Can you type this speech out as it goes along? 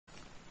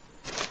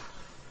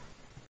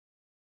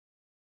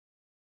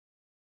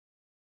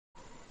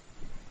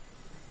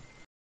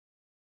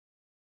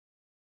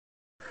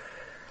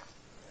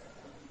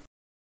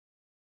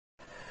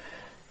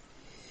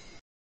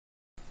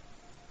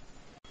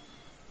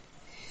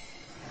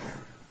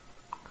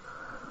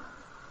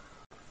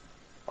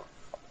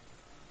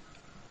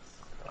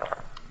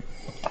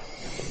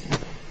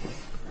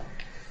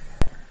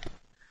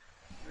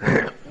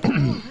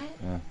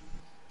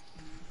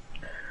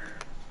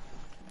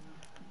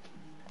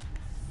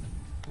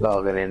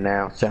Logging in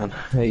now, son.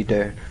 How you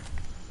doing?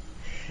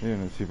 Yeah,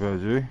 not too bad,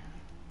 you.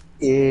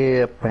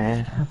 Yeah,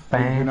 bad, What you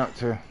been bad. up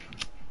to?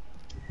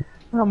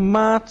 Not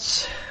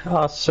much.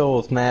 I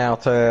saw now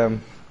to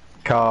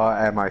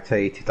car MOT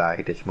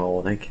today, this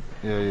morning.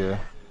 Yeah. Well, you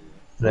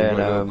Then,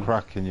 got a little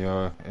crack in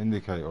your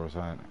indicator or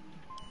something.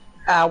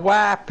 what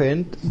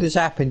happened? This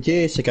happened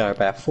years ago,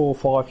 about 4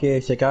 or 5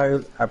 years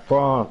ago. A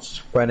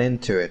branch went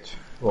into it.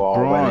 Well,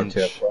 I went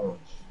into a Branch. branch.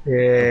 The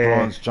Yeah,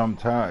 branch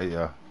jumped out at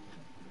you.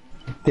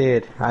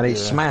 did. And he Yeah.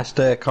 smashed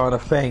the kind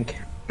of thing.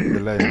 The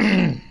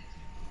lens.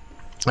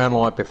 And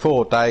like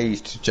before, they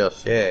used to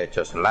just allow it,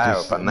 Just,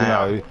 but you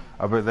now... know,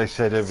 I bet they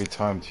said every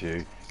time to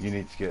you, you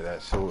need to get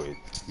that sorted.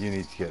 You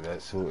need to get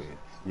that sorted.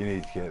 You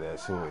need to get that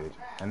sorted.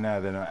 And now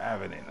they're not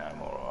having it no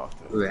more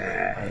after.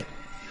 Yeah,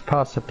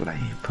 possibly.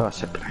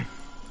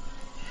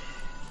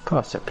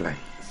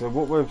 So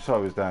what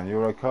website was down?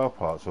 Euro Car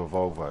Parts or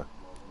Volvo?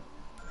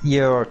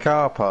 Euro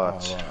car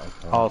parts. Oh, right,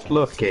 okay. I was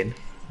looking,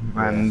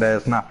 and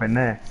there's nothing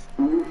there.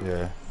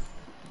 Yeah.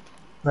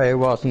 It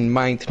wasn't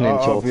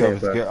maintenance I'll or be able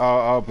to whatever. get.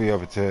 I'll be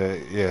able to.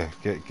 Yeah,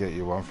 get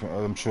you one.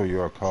 I'm sure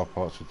Euro Car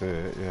Parts will do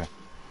it. Yeah.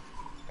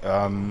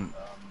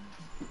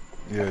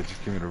 Yeah.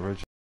 Just give me the reg.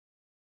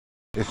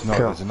 If not,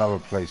 Cool. there's another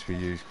place we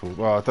use called.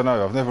 Well, I don't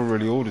know. I've never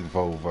really ordered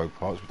Volvo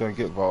parts. We don't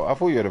get Volvo. I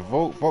thought you had a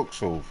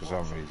Vauxhall for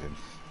some reason.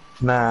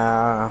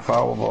 Nah,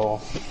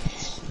 Volvo.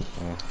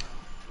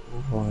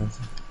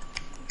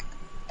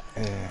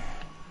 Yeah.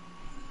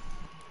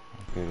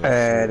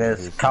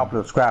 There's a couple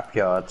of scrap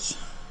yards.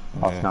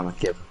 I was gonna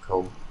give a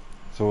call.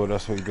 So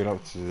that's what you've been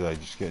up to today,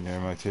 just getting your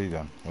MOT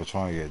done, or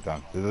trying to get it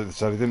done.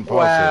 So they didn't pass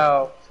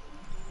Well,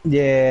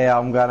 yeah,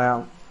 I'm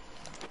gonna.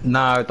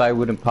 No, they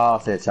wouldn't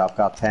pass it. So I've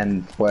got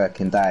 10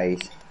 working days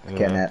to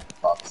get it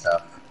boxed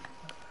up.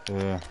 it?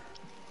 Yeah.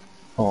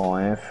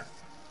 5.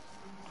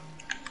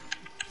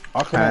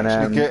 I can And,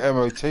 actually get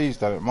MOTs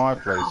done at my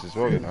place as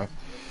well, you know.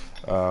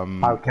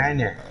 Oh, can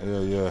you?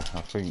 Yeah.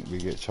 I think we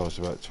get charged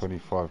about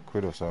 25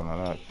 quid or something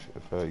like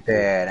that. 30 quid.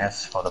 Yeah,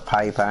 that's for the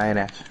paper, ain't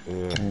it?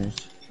 Yeah. Yes.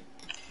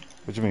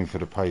 What do you mean for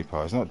the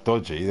paper? It's not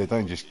dodgy. They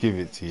don't just give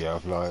it to you.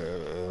 Like,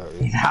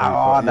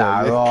 I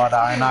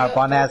know,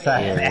 but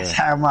that's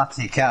how much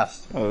it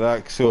costs. Oh,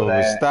 that sort of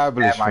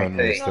establishment,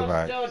 MOT. Mr.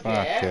 Mac.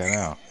 Fucking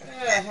hell.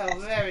 How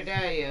very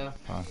dare you?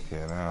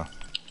 Fucking hell.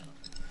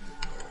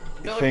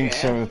 You Dodgy, think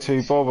some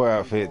two Bobo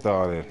outfit,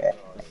 darling?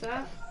 What's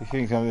that? You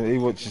think he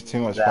watches too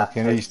much That's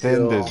fucking for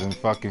EastEnders sure. and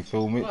fucking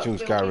Phil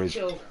Mitchell's Phil garage?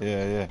 Mitchell?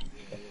 Yeah.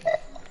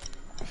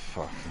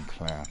 Fucking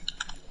clown.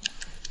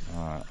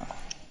 Alright.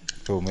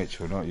 Phil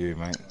Mitchell, not you,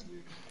 mate.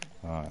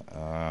 Alright,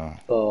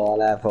 Oh,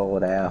 I'll have all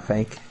that, I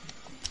think.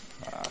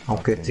 I'm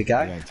good to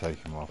go. You ain't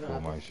taking my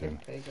formation.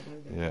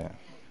 Yeah.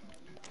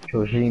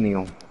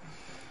 Jorginho.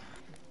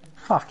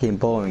 Fucking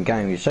boring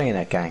game. You seen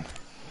that game?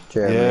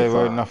 Germany, Yeah, it France.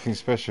 wasn't nothing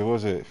special,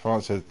 was it?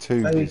 France had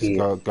two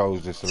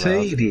goals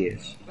disallowed.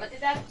 Tedious. But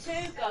did have 2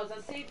 goals. I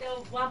see there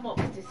was one more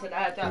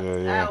disallowed.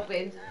 Yeah.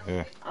 Albin.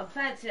 Yeah. I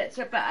fancy that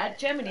too, but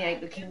Germany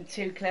ain't looking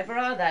too clever,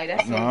 are they?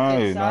 That's No, not a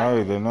good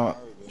sign. they're not.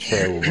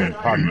 Chairwoman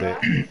pundit.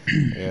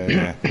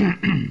 Yeah.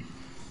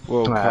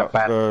 World Cup,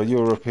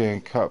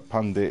 European Cup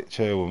pundit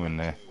chairwoman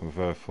there with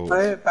her thoughts.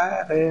 They're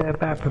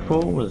bad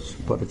performers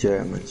for the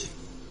Germans.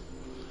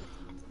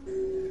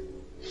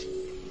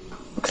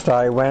 Because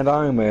they went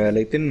home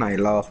early, didn't they,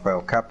 last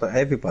World Cup?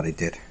 Everybody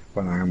did.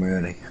 Went home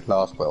early,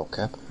 last World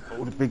Cup.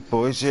 All the big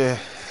boys, yeah.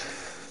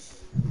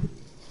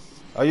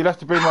 Oh, you'll have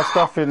to bring my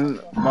stuff in,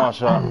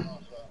 Marsha.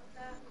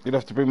 You'll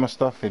have to bring my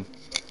stuff in.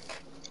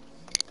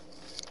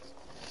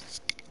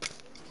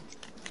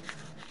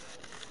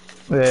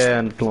 Yeah,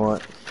 and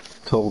like,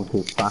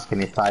 talking to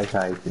fucking estate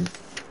agents.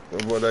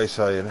 What are they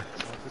saying?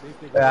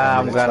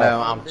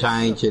 I'm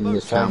changing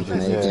this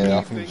company. Yeah,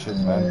 I think you should,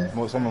 man.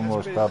 Someone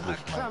more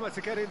established, mate.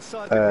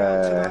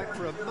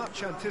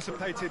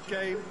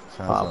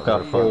 I've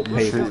got 4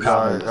 people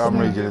coming. I'm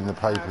reading in the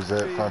papers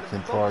that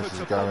fucking prices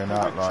are going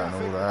up, like, and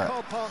all that.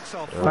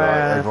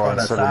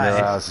 Everyone's selling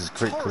their houses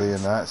quickly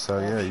and that, so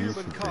yeah, you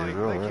should be as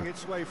well, yeah.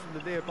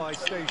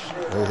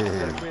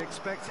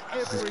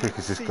 It's as quick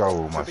as this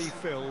goal, almost.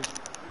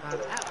 An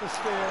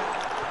atmosphere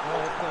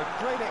of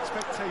great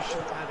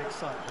expectation and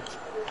excitement.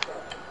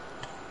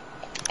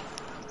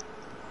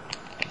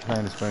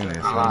 Playing this venue,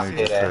 so I need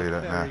to tell you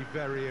that now.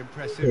 Very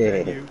impressive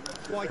venue.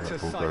 Quite a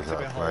Ball sight goes to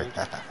out of play.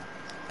 behold.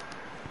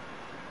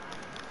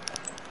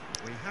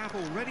 We have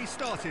already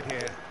started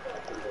here.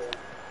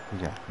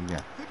 Yeah. Who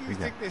do you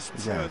think this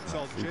turns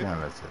on, Jim?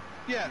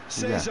 Yeah,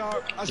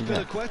 Cesar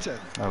Azpilicueta.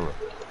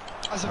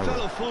 As a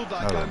fellow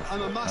fullback,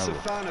 I'm a massive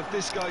fan of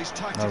this guy's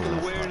tactical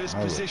awareness,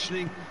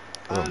 positioning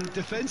and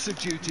defensive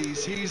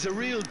duties. He's a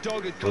real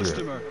dogged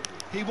customer.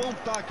 He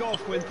won't back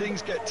off when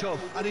things get tough,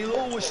 and he'll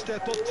always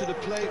step up to the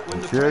plate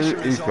when the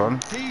pressure is on.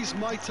 He's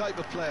my type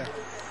of player.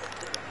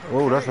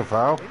 Oh, that's a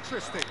foul.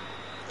 Interesting.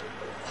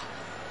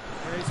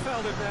 He's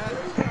fouled him there.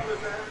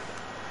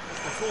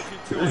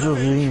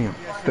 Jorginho,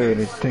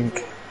 really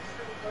think.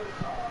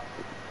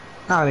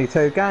 Only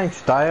 2 games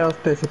today, I was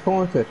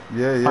disappointed.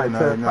 Yeah,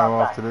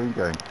 no afternoon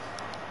game.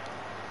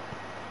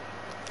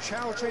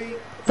 Chowdhury.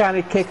 He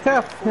only kicked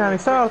off. He only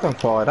started on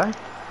Friday.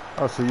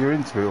 Oh, so you're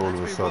into it all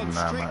of a sudden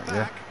now, mate,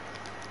 yeah?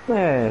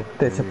 Yeah,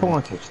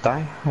 disappointed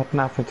today. Had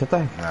nothing to do.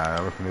 Nah,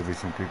 I reckon there'll be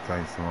some good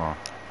games tomorrow.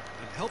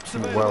 Helps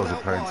And him Wales out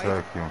are playing wide.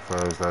 Turkey on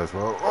Thursday as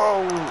well.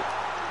 Oh!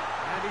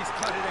 And he's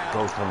cut it out.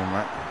 Goal coming,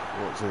 mate.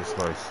 Watch this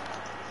space.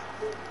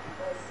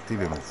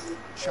 Dealings.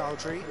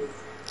 Chowdhury.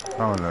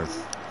 Come on, lads.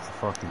 It's the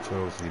fucking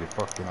Chelsea, the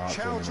fucking arch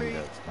enemy, Chowdhury.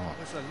 lads. Come on.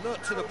 There's a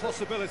lot to the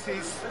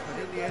possibilities,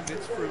 but in the end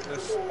it's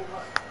fruitless.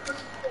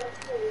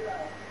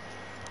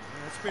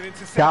 It's been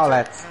intercepted, Go,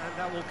 lads. and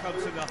that will come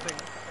to nothing.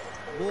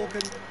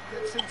 Morgan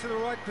gets into the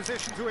right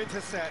position to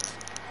intercept.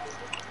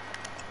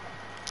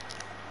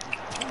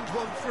 Pulled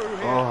one through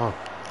here. Oh,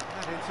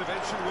 That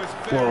intervention was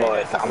very Oh,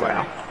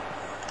 necessary.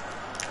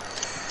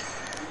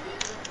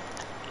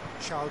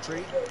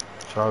 Chowdhury.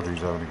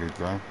 Chowdhury's having a good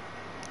game.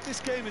 This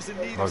game is in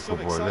need Local of some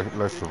boy, excitement.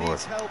 Leicester It boy.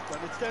 needs help, and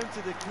it's down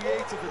to the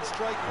creative and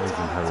striking There's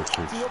talent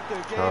Heritage. to up their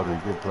game.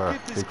 Chowdhury, good player.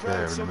 Give this Big player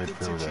crowd in the something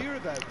midfield to there. cheer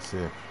about. See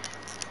it.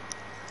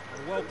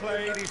 Well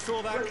played, he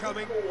saw that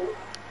coming.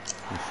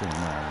 You've seen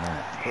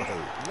that, isn't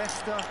it?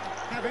 Leicester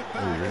have it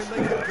back Oh, and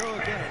they can go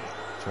again.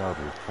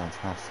 Chowdhury,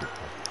 fantastic.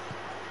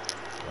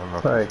 I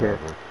love Very Chowdhury.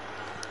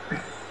 good.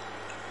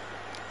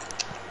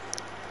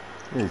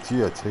 Yeah, it's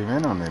your team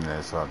in on him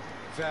there, son.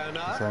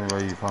 Werner. It's the only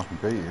way you fucking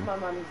beat him. My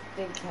mum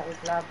thinks that was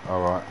love.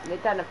 Alright, They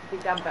don't have to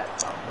be done back.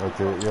 I'll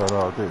do it. Yeah, no,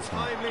 I'll do it,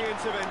 son. Timely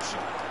intervention.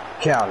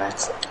 Go,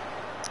 lads.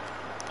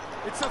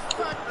 It's a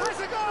fact. There's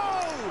a goal!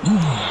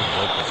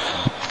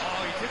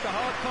 Oh, he did the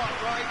hard part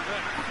right,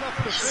 but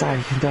fluffed the So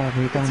finish. you can do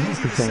it, done It's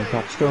easy to everything, say,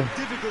 but still. but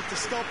difficult to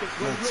stop it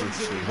when That's runs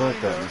it, in you behind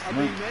heard that, are Mr.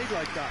 being Mate. made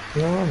like that.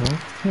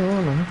 Yeah,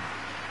 I know.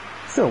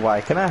 Still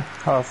waking up.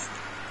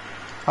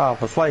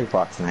 Half asleep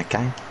watching that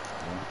game.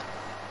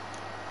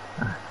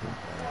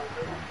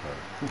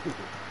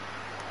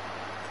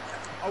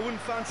 I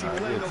wouldn't fancy Yeah,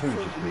 playing up teams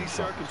front just in be these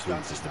fucking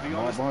circumstances, to stupid, be man.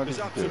 honest. Why There's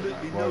did you do it,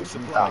 absolutely man? Why no did you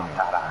do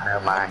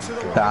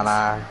supply. Don't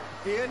know.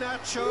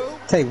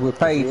 Iheanacho. Take It's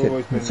repeated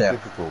always been a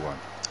himself. difficult one.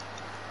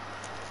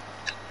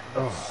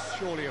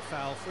 Surely a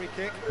foul. Free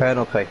kick.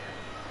 Penalty.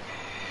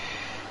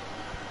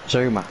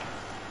 Zuma.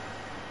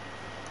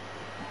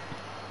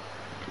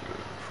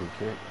 Free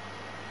kick.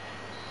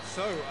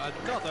 So,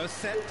 another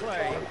set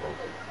play.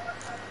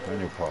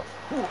 Manual pass.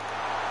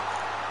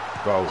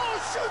 Goal. Oh,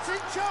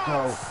 shooting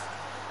chance!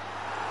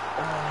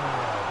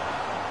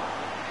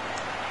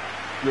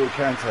 Little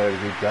Kante had a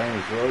good game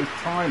as well. He's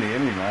tiny,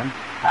 isn't he, man?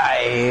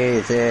 He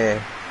is, yeah.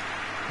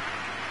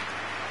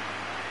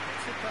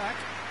 Gets it back.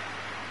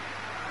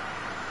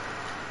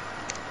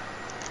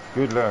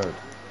 Good lad.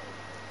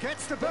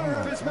 Gets the better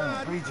of his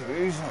man. Who's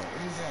that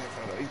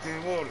fella? He's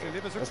doing well.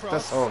 Delivers That's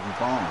across. Harvey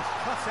Barnes.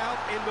 Cut out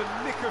in the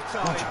nick of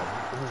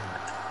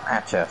time.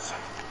 That's us.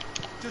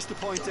 Just to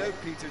point out,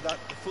 Peter, that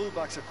the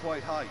fullbacks are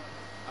quite high.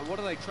 And what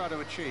do they try to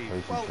achieve?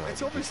 Well,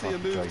 it's obviously a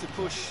move to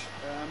push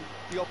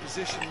the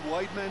opposition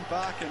wide men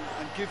back and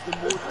give them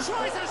more.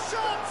 Tries a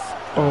shot!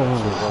 Well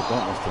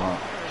done, Mr. Mark.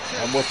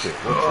 And watch it.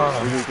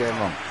 Watch it. See game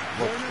on.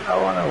 Watch it. I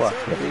want to watch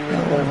See it.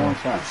 you game on,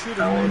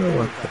 Sam. I want to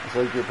watch it.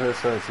 So good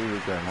person. See you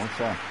game on,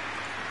 Sam.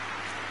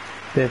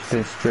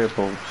 Distance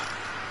dribbled.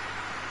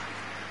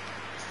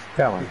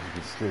 Come on. You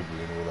can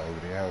scribbling all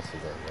over the house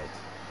with that, lads.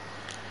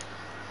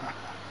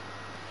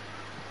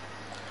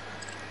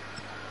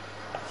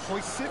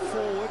 Hoists it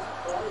forward.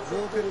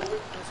 Morgan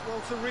does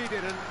well to read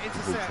it and Good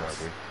intercepts.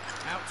 Chadwick.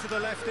 Out to the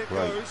left it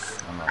Great. goes.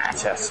 Unlucky.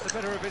 That's Gets us. the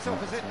better of his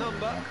opposite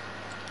number.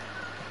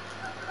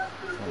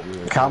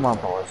 Come on,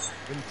 boys.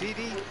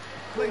 Ndidi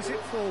plays it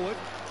forward.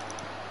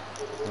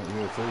 Not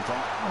you, three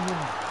times.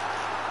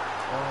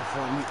 Oh, I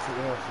thought you took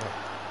it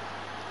off.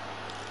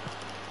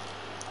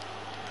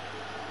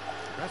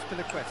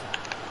 Azpilicueta.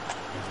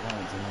 He's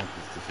wanting to make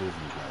his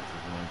decision, guys.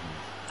 He's making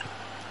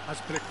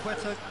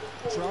Azpilicueta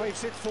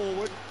drives it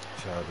forward.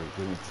 Chadwick,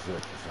 good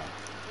interception, Sam.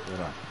 Well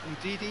done.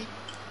 Ndidi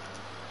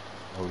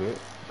Hold it.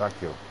 Back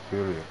heel.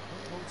 Period.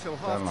 until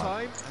half Down line.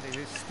 time, and it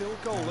is still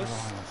goalless.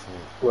 Oh, that's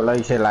it. Well,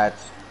 easy,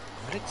 lads.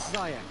 And it's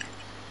Ziyech.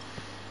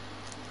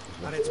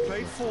 And it's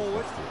played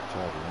forward. That's it,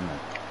 Chadwick, isn't it?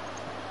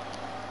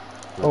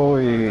 That's not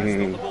Oi.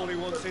 the ball he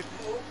wanted.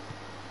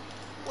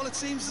 Well, it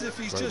seems as if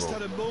he's Great just ball.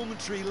 had a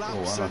momentary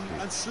lapse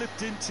unlucky. and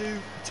slipped into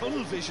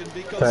tunnel vision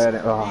because Turn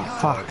it- oh, he had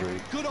fuck.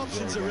 good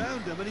options Yeah, again.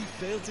 around him and he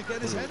failed to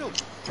get his head up.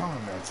 Come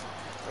on, lads.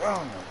 Come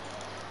on, lads.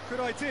 Good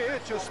idea,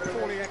 just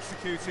poorly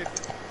executed.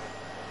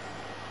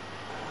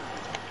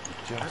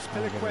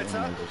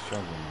 Azpilicueta.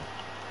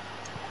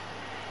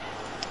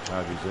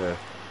 Chadwick's there.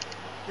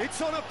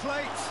 It's on a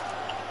plate.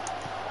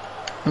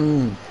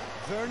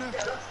 Werner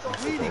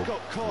really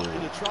got caught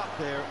in a trap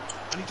there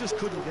and he just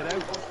couldn't get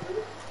out.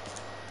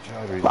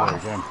 Chadwick's there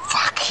again.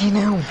 Fucking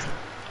hell.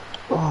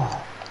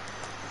 Oh.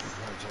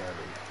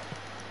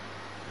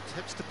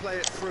 Attempts to play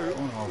it through.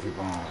 On Harvey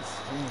Barnes.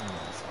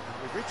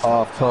 We've reached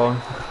Half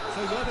time.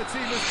 So neither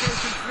team has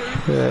broken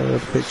through. Yeah,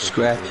 a bit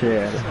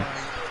scratchy.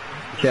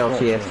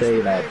 Chelsea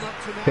FC, lads.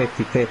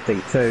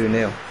 50-50,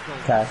 2-0.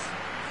 Okay.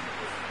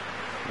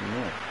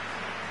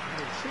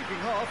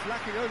 Intriguing half,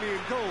 lacking only in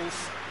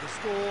goals. The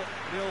score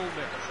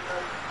 0-0.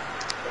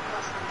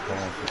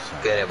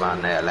 Get him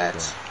on there,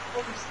 lads.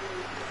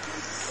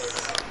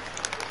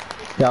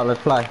 Yeah,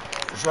 let's play.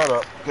 Shut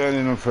up. Going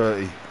in on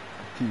 30.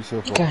 Keep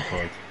yourself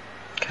occupied.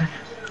 Okay.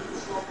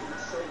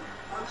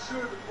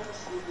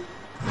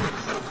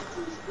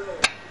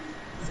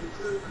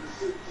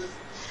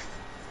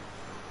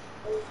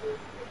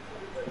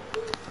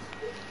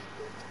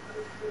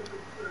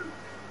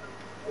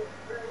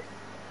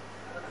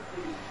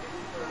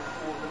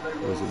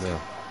 Where's it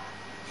there?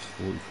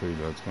 43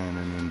 lads going in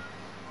and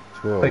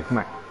 12. Big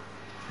Mac.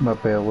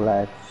 Mobile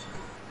lads.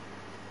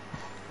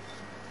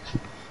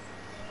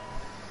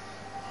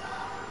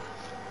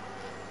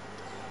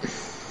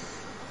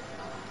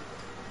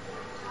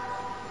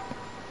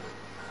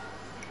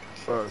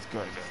 Oh, let's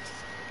go.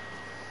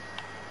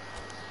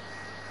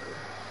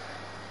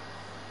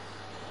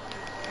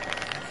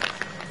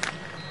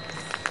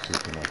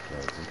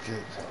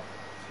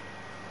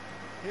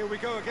 Here we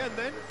go again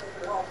then.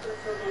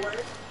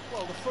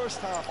 Well, the first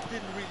half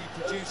didn't really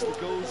produce the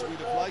goals we'd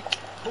have liked.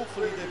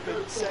 Hopefully they've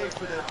been saved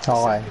for the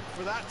second.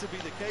 For that to be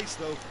the case,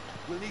 though,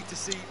 we'll need to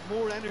see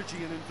more energy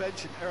and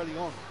invention early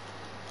on.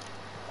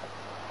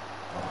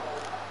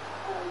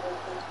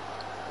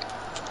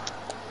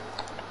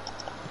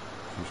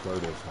 You slow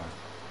this, huh?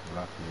 You'll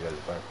have to get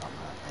it back on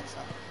that next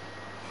time.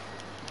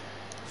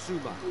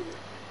 Zuma.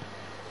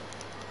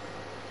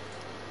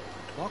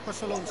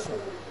 Marcos Alonso.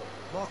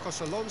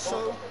 Marcos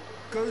Alonso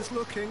goes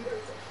looking.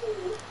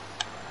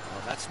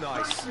 Oh, that's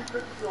nice.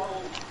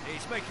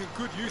 He's making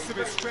good use of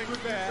his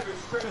strength there.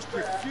 Just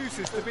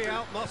refuses to be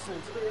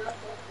out-muscled.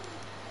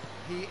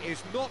 He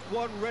is not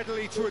one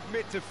readily to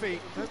admit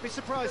defeat. Don't be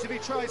surprised if he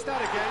tries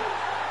that again.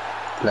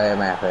 Let him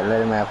have it.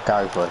 Let him have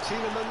go for it.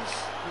 Tielemans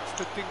looks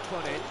to dink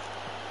one in.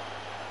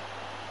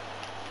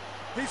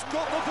 He's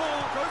got the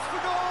ball, goes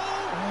for goal!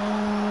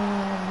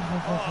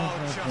 Oh,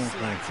 just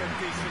like a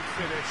decent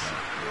finish.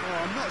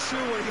 Oh, I'm not sure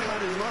what he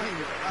had in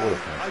mind.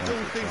 I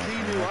don't think he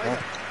knew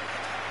either.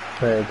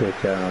 Very good,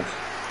 Jones.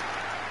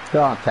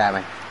 Go on,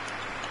 Tammy.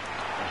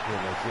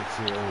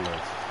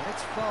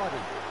 It's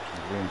Vardy.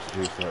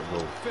 Reintroduce that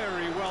ball.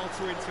 Very well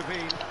to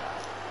intervene.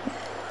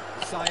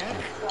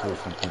 Ziyech. Cause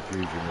some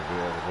confusion with the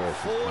other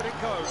version. Forward it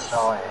goes.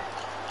 Oh, yeah.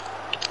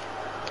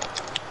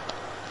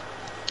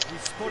 He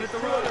spotted the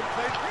run and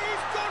played.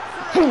 He's gone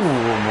for it!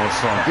 One more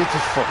son. Get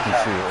to fucking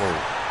see it all.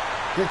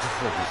 Get to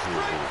fucking see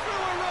it all.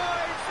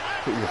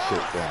 Put your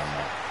shit down,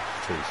 man.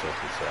 2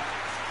 seconds out.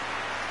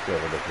 Go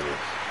have a look at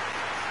this.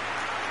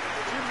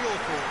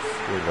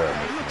 It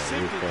looks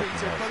simple,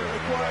 Peter, but it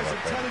requires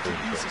intelligent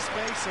use of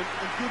space and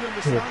good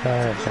understanding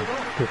to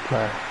build up. Good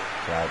player.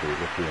 Saudi,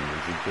 look at him.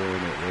 Is he doing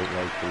it? Look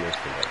like the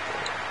rest of that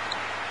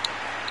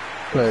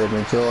guy. Let him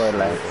enjoy it,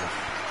 lad.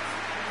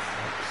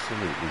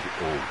 Absolutely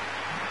all.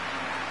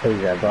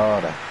 He's a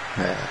border.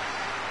 Yeah.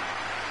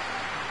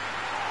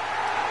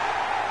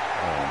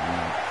 Oh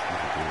man,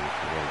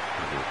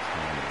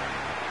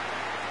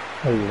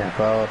 He's a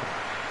border.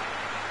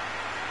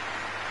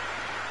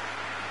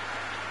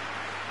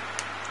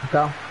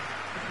 Go.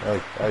 Hey,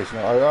 it's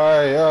not.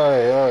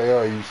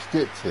 Hey, you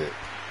skipped it.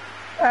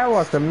 That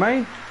wasn't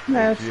me.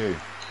 No. It's you.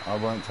 I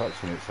won't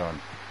touching it, son.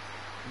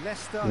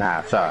 Leicester.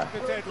 Nah, sorry. The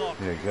deadlock.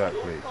 Yeah,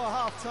 exactly. Oh,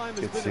 half-time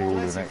has Let's been a see all the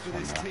blessing next for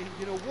this one now. team.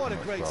 You know, what a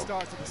great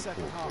start to the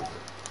second half.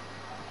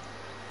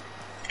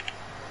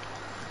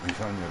 He's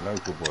on your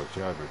local boy,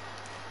 Chadwick.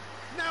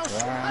 Now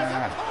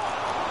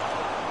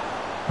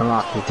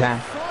Unlucky, Tam.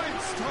 fine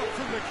stop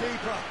from the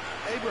keeper.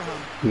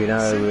 Abraham. You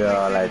know who we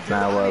are, lads.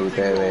 Now what we do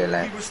here, He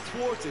lads. was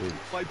thwarted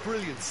by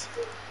brilliance.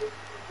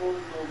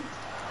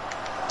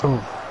 Ooh.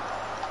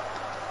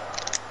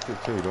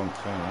 Took too long to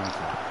turn around.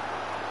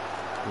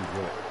 Good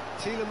work.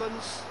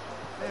 Tielemans,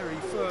 very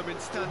firm in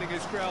standing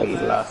his ground He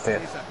there. lost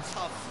it. It's a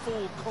tough,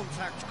 full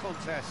contact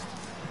contest.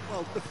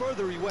 Well, the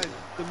further he went,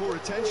 the more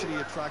attention he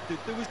attracted.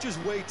 There was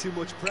just way too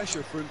much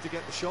pressure for him to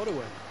get the shot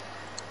away.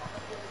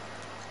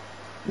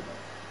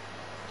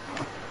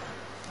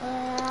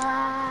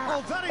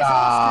 Oh, that is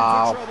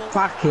asking for trouble.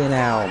 Fucking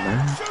hell,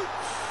 man. Shoots.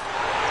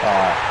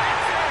 Oh,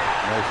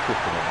 No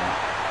skipping it, man.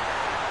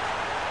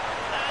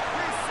 And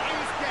this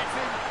is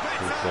getting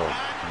better goal.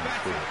 and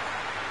better.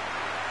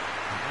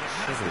 And it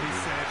has to be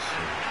said,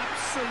 an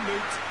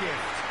absolute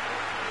gift.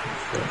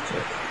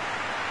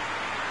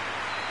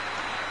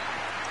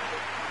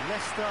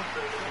 Leicester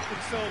got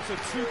themselves a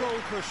 2-goal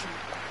cushion.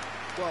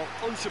 Well,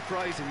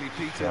 unsurprisingly,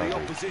 Peter, the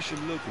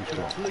opposition looked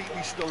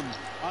completely stunned.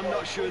 I'm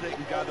not sure they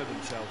can gather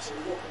themselves.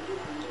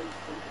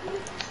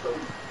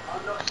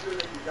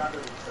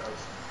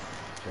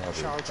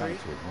 Chowdhury.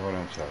 Well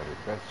done, Chowdhury.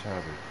 That's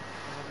Chowdhury.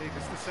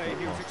 Needless to say,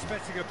 he was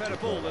expecting a better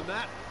ball than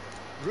that.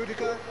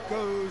 Rudiger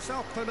goes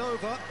up and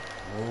over.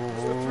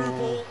 It's the through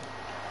ball.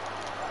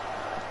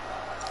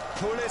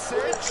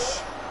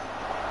 Pulisic.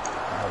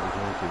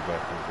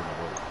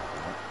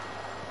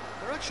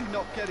 They're actually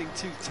not getting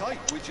too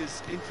tight, which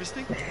is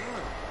interesting.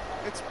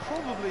 It's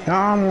probably...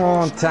 come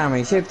on,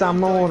 Tammy. You've done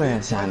more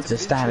than son.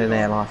 Just standing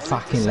there like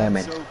fucking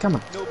lemon. Come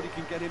on. Nobody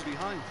can get in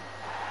behind.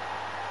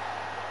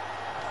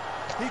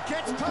 He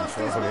gets past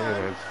his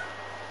man.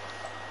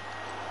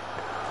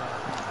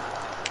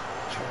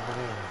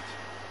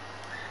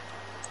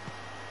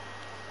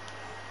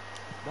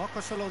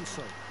 Marcos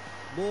Alonso.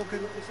 Morgan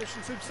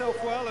positions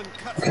himself well and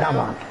cuts Come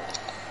down. on.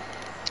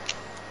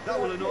 That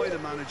will annoy the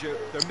manager.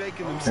 They're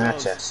making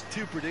themselves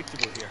too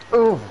predictable here.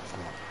 Oh.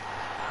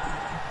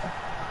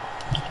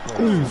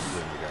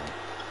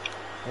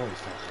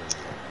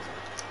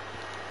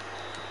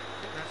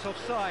 That's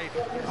offside.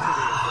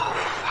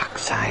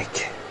 Fuck's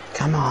sake.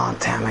 Come on,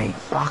 Tammy.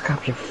 Fuck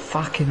up your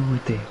fucking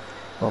idea.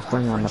 Or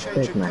bring on the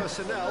big man.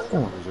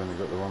 Come on. He's only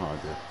got the one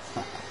idea.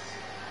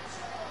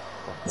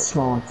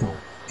 Smart.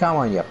 Come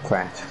on, you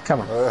prat.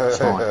 Come on. Hey,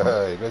 Smart.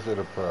 hey, look at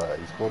the prat.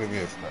 He's calling me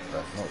a prat.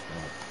 That's not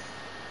smart.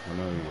 I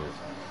know he is.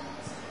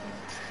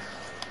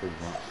 Big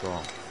Matt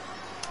Strong.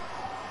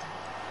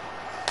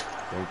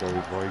 Don't go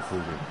with why he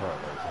calls you a prat,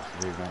 though.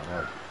 Just leave that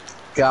way.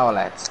 Go,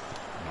 lads.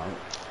 No.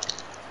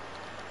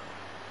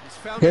 He's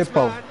found Good his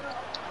ball. man.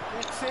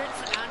 Gets it,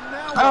 and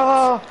now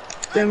Oh!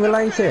 Didn't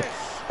relate it.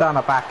 Done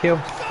a back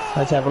heel.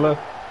 Let's have a look.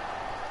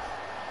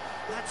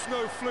 that's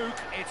no fluke.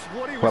 It's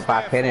what he was We're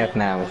back there in for. it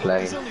now, it's Well,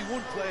 like. there's only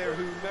one player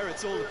who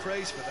merits all the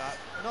praise for that.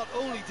 Not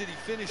only did he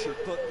finish it,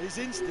 but his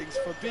instincts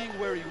for being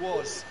where he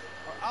was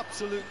are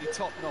absolutely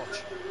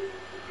top-notch.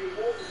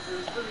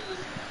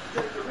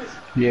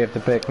 You have the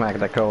Big Mac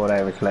the call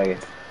there, which late.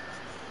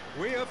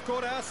 We have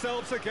got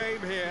ourselves a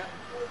game here.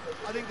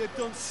 I think they've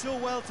done so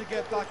well to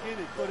get back in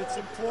it, but it's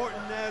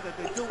important now that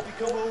they don't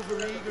become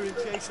over-eager in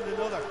chasing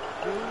another.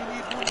 They only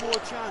need one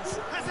more chance.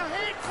 Has a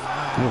hit!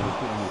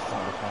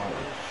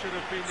 Should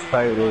have been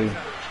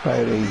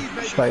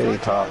the Slowly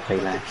party,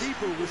 but lads. the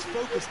keeper was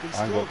focused and I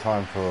ain't strong. got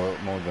time for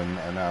more than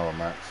an hour,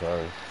 Matt, so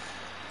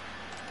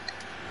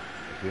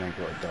if you ain't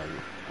got a date,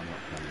 I'm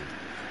not playing.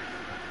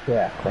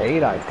 Yeah, but he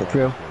likes the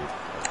drill.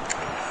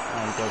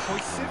 So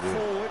sit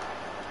forward,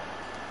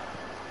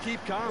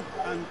 keep calm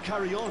and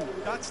carry on.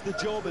 That's the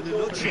job in a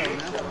nutshell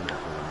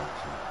now.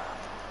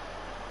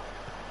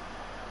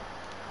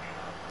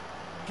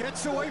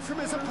 Gets away from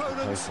his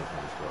opponents.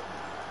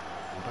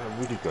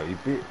 Rudiger, he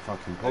bit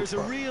fucking Pogba. There's a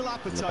real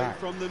appetite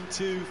from them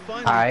to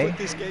finally Aye. put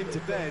this game to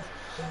bed.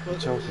 But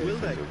Chelsea will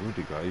they? defender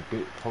Rudiger, he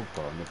bit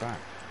Pogba on the back.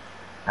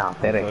 Oh,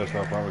 did he? First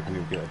half, I reckon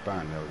he'll get a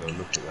ban. They'll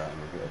look at that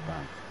and they'll get a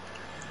ban.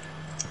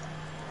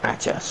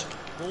 That's us.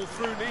 Ball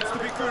through needs to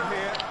be good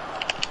here.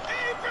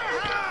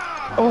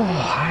 Abraham! Oh,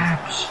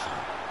 Habs.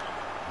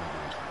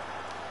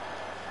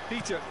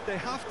 Peter, they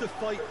have to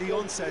fight the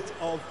onset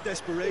of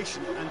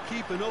desperation and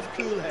keep enough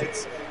cool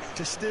heads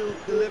to still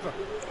deliver.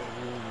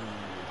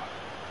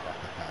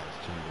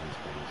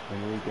 What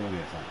are we doing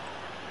here, son?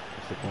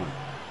 What's the point?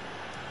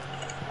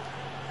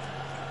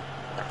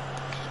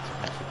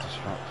 Just to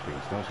disrupt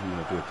things. Doesn't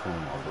want to do a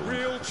turnover.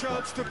 Real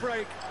chance to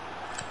break.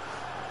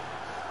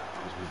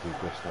 This will be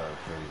best out of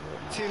three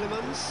right now.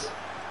 Tielemans.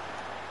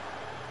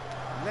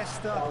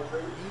 Leicester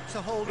need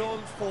to hold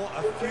on for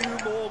a few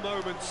more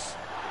moments.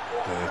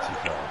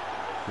 35.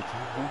 Go, It's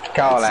safe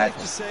to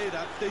lads. say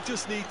that they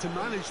just need to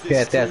manage this.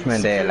 Get to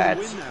Desmond there, secure the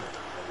lads. win now.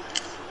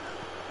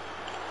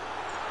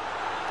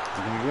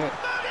 You're going to get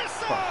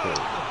fuck it.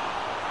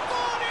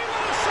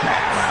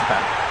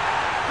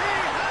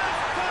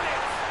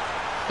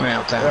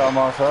 Well done. Yeah,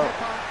 Marcel.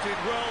 Did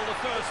well the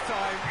first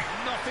time,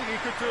 nothing he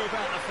could do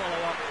about the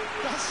follow-up.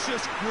 That's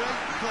just great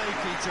play,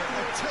 Peter.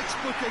 A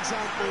textbook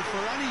example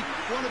for any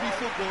wannabe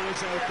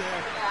footballers out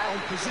there on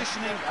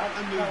positioning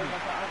and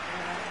movement.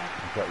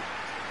 Okay.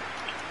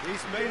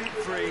 He's made it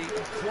free.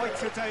 Quite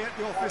a day at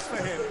the office for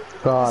him.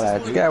 Go,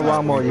 lads. Get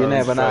one more. You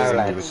never know, The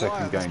lads.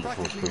 second game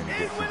before Spoon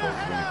gets involved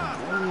with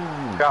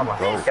anything. Come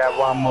on. Get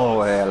one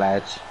more here,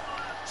 lads.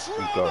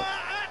 Drama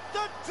at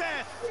the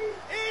death.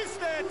 Is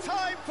there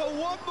time for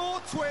one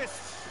more twist?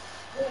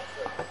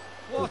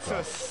 What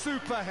a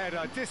super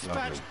header,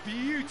 dispatched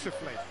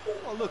beautifully.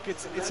 Well, look,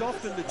 it's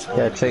often the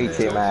Yeah, timing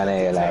cheeky that man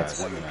here, dictates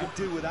lads. what you can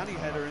do with any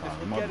header, and if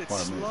you get it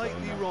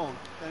slightly wrong,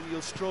 then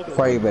you'll struggle.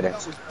 Play with it.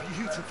 That was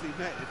beautifully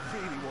met, it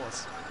really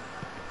was.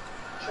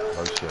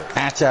 Oh shit.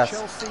 That's us.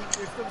 Chelsea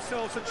give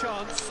themselves a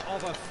chance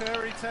of a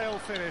fairy tale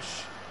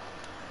finish.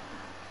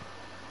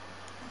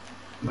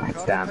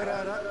 It's done.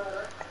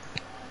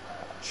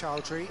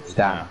 Chowdhury. It's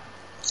done.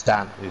 It's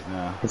done. He's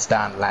now. It's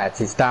done, lads.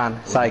 It's done.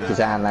 Shake his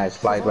hand, lads.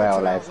 Played well,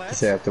 lads.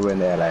 Deserve to win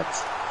there,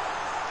 lads.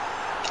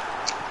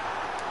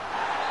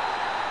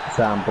 It's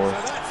done, boys.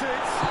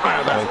 So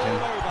that's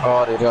it.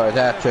 Oh, they got his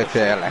hat-trick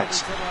there,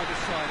 lads.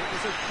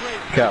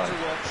 Go.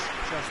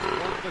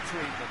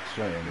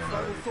 Straight in there,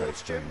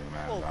 Thoughts, Jim?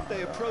 man. Well,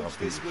 they approached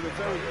this with a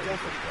very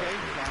definite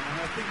game plan,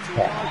 and I think to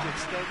a large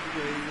extent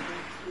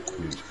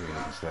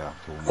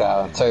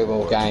Go, 2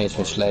 more games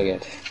for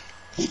Sliggett.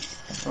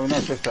 Oh, no,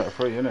 it's just out of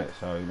 3, isn't it?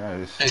 So, no,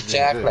 this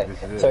Exactly.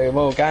 This is it. 2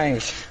 more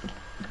games.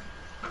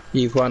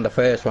 You've won the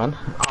first one.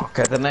 I'll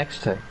get the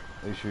next 2.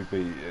 It should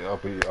be. I'll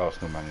be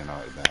Arsenal, Man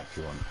United now.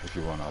 If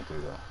you want, I'll do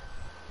that.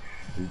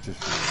 You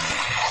just.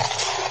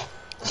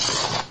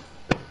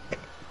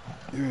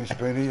 You and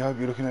Spoony, I hope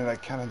you're looking at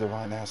that calendar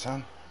right now,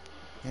 son.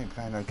 You ain't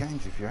playing no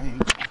games if you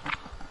ain't.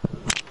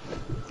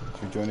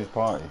 Should we join his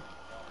party?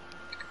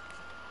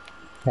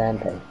 Can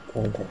do.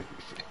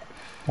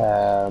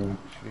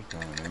 Actually, go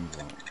on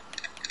invite.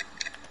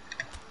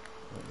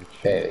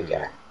 There we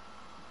go.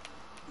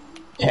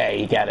 Yeah,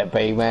 you gotta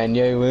be Man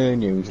U,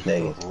 weren't you,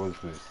 Steve? What was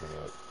this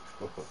about?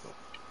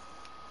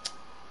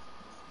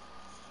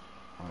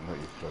 I'll let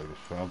you play this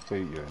phone. I'll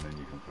beat you and then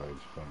you can play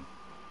this phone.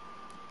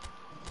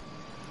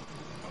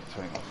 I'll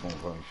take my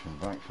formation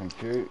back,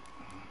 thank you.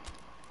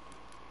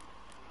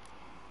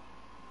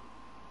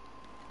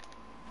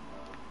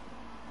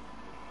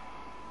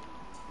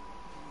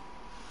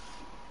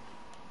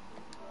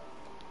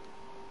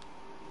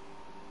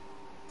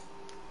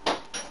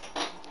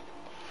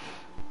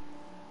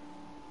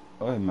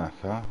 Oh,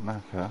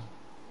 Macca,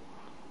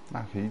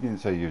 you didn't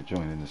say you were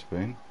joining the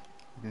spoon.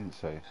 You didn't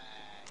say.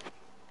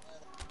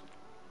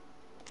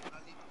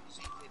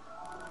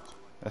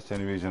 That's the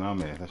only reason I'm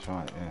here, that's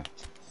right, yeah.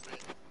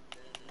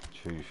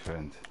 True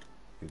friend.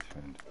 Good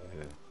friend,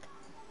 yeah.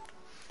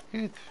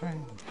 Good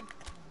friend.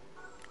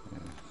 Yeah.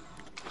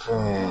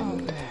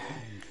 Friend.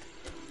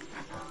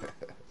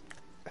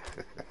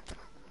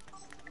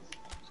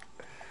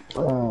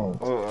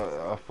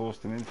 Well, I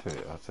forced him into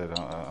it. I said,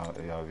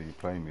 either you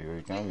play me or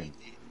you're going.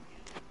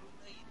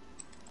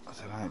 I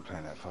said, I ain't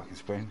playing that fucking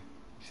spoon.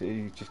 You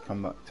see, he's just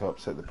come up to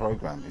upset the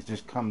programme. He's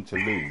just come to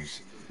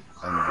lose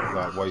and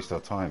like waste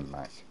our time,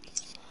 Mac.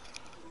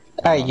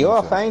 Hey, you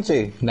off, ain't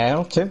you,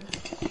 now, Tim?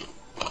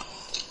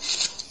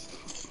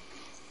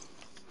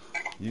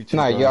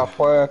 No, you're off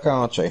work,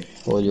 aren't you?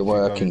 Or you're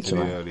working to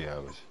the tonight? early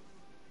hours.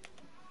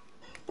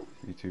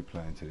 You two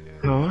playing to the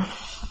early hours.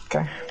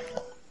 Okay.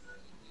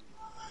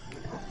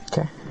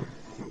 Okay.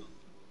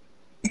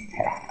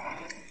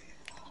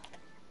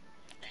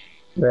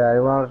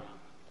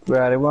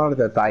 Really wanted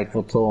a date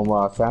for tour,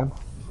 my friend.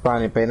 I've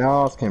only been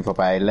asking for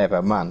about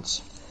 11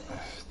 months.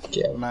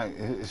 Yeah. Mate,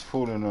 it's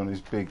falling on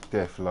his big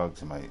deaf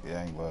lugs, mate. It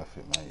ain't worth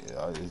it, mate.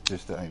 It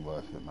just ain't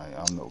worth it, mate.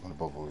 I'm not going to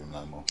bother with him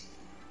no more.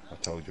 I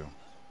told you.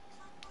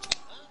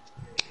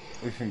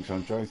 He thinks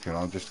I'm joking.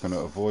 I'm just going to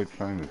avoid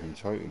playing with him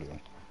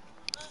totally.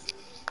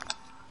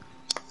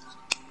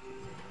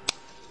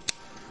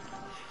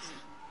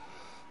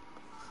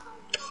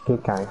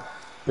 Good game.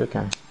 Good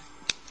game.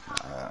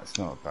 Nah, it's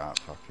not about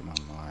fucking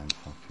online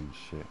fucking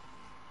shit.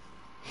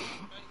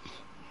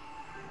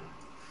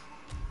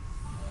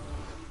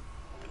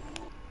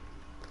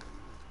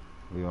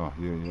 We are.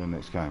 Your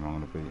next game, I'm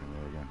going to beat him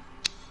there again.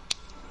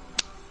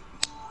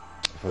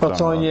 What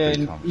time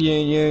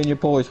you and your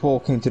boys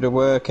walk into the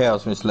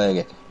workhouse, Miss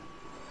Leggett?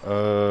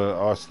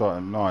 I start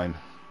at 9.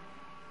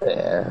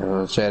 Yeah,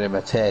 I'll send him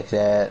a text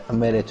at a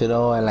minute to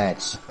 9,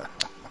 lads.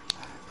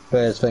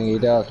 First thing he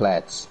does,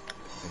 lads.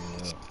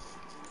 Yeah.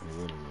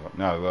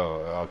 No,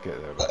 well, I'll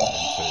get there about 10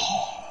 too.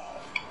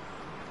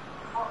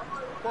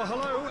 Well,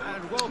 hello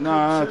and welcome. No,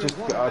 I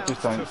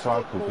just don't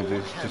cycle because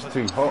it's just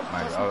too hot,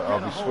 mate.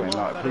 I'll be sweating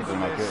like a pig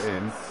when I get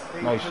in.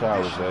 No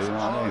showers there, you know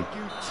what I mean?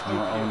 I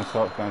want to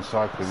start going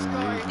cycling in the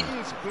evening.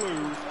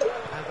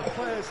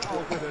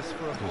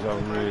 Because I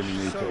really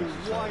need to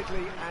exercise.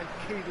 Widely and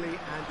keenly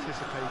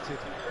anticipated.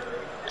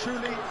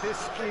 Truly,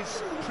 this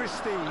is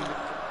pristine.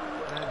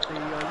 And the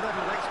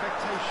level of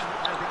expectation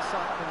and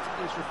excitement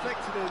is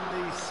reflected in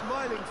the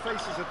smiling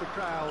faces of the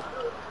crowd.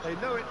 They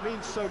know it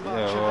means so much.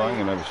 Yeah, well, I'm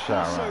going to have a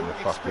shower around the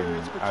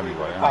fucking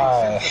alleyway.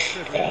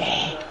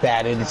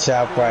 Down in the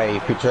subway,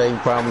 between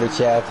Bromley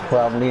South and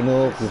Bromley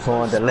North, you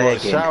find a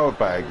leg in. Shower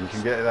bag, you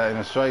can get that in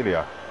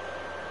Australia.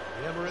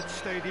 The Emirates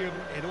Stadium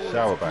in all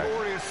shower its bag.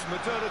 Glorious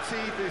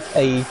modernity.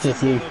 This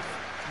just you.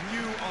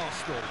 New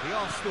Arsenal, the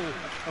Arsenal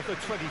of the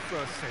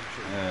 21st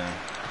century. Yeah.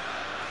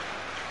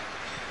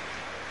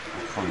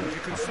 As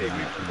you can see,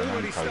 we've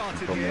already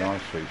started here.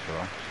 Ice feet,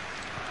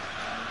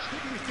 Who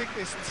do you think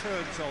this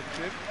turns on,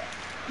 Jim?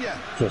 Yeah.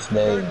 Just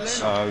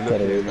names.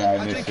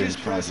 I think his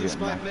presence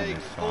might make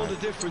all the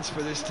difference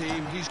for this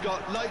team. He's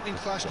got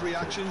lightning-fast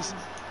reactions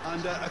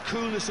and a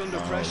coolness under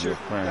pressure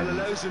that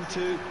allows him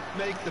to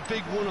make the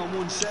big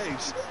one-on-one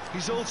saves.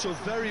 He's also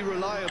very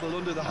reliable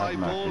under the high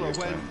ball or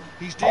when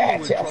he's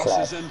dealing with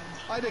crosses, and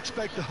I'd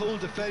expect the whole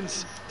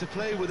defence to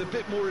play with a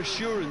bit more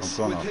assurance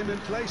with him in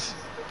place.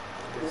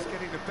 Just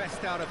getting the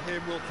best out of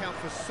him will count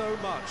for so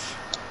much.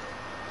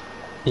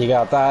 You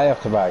got that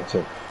after about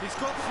too. He's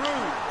got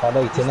through. I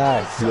need to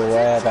know your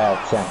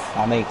whereabouts, Sam.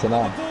 I need to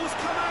know. The ball's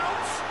come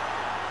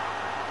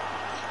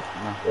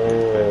out.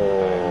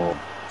 Oh,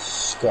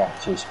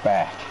 scratch his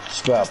back.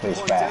 Scrub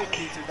his back. The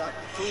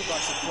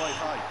fullbacks are quite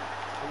high.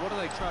 And what are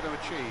they trying to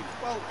achieve?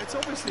 Well, it's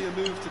obviously a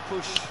move to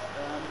push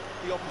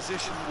the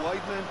opposition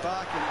wide men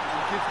back and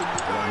give them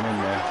the I'm in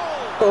there.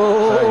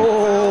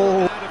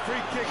 Oh! And a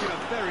free kick in a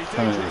very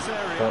dangerous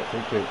area.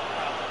 Free kick.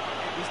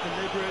 It was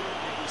deliberate,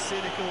 it was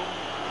cynical.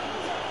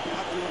 You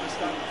have to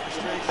understand the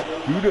frustration.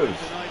 Who does?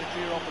 Denied a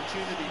clear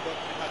opportunity, but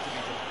it had to be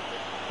done.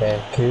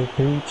 There could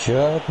be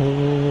trouble.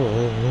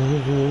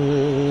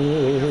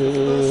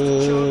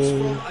 Chance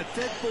from a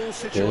dead ball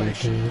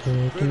situation.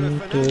 Bruno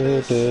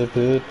Fernandes.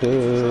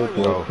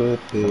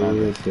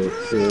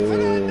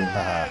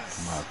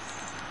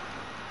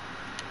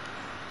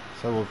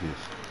 So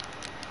obvious.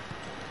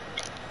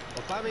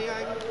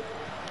 Aubameyang,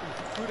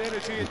 good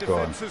energy in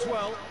defence as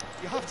well.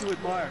 You have to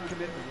admire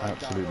commitment like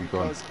Absolutely that,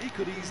 gone. because he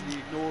could easily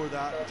ignore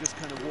that and just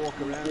kind of walk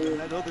around and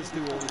let others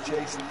do all the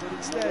chasing, but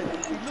instead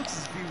he looks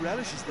as if he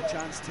relishes the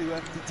chance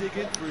to dig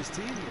in for his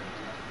team here.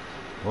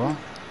 What?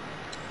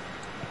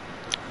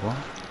 What?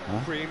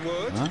 Huh?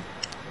 Greenwood. Huh?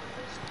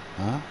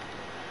 Huh?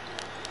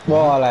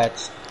 Well,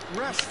 lads.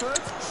 Rashford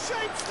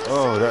shapes the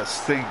Oh, that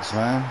stinks,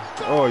 man.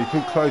 Oh, you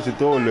couldn't close the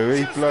door,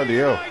 Louis. Bloody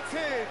hell.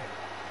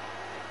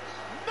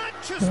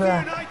 Manchester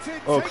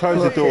United. Oh,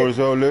 close the door as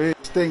well, Louis.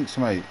 It stinks,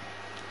 mate.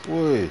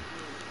 Woi.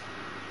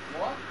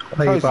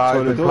 Close the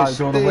toilet door. It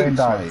stinks,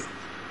 mate.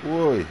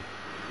 Woi.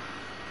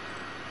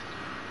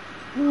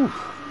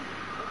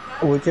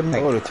 What do you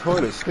mean? Oh, the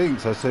toilet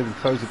stinks. I said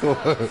close the door.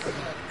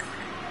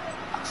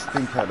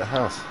 Stink out the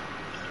house.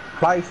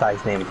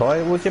 PlayStation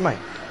employee, what do you mean?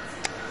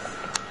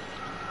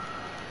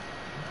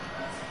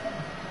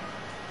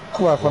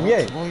 Well, from you.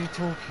 What are you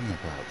talking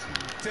about, Tim?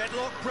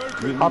 Deadlock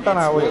broken. I don't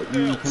know what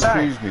You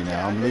confuse me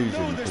now. I'm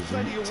losing There's because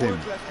plenty of Tim.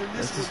 work left in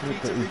this That's just one,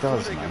 what Peter, he before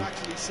does, they can man.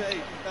 actually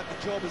say that the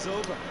job is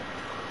over.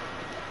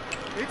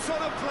 It's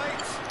on a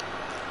plate.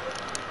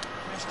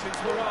 Questions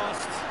were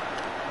asked,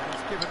 and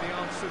he's given the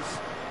answers.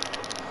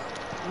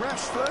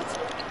 Rashford,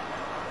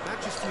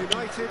 Manchester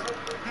United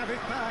have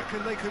it back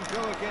and they can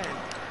go again.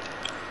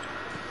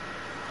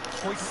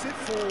 Hoists it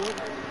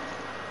forward.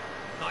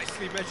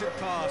 Nicely measured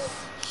pass.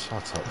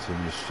 Shut up, Tim.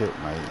 You're shit,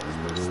 mate.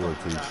 And you'll always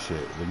be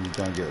shit. When you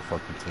don't get a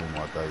fucking tool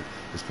my day,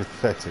 it's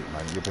pathetic,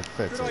 mate. You're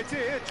pathetic. Good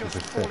idea, just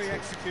You're poorly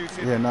pathetic.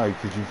 executed. Yeah, no,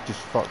 because you've just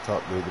fucked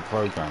up the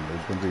program. It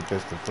was going to be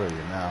best of 3,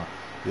 and now,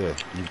 yeah,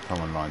 you've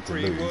come online to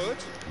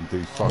lose and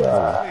do fuck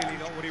all. Clearly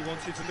not what he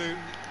wanted to do.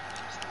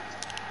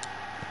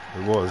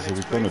 It was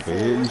going to be.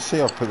 You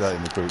see, I put that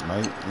in the group,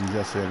 mate, and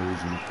that's the only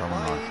reason you've come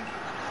online.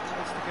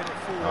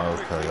 Oh,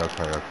 okay.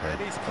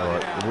 All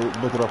right,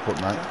 what did I put,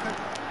 mate?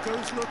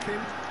 Goes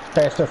looking.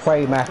 Best of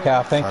 3, Mac,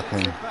 I think.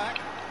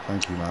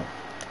 Thank you, Matt.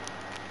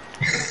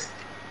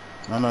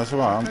 No, it's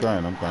alright. I'm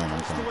going. No,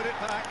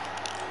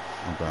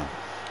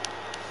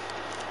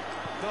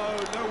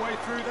 no way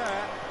through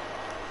there.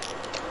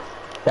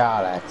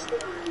 Yeah, lads. The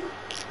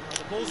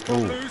ball's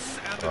gone loose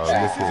and the Oh,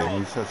 chase look is at him. on.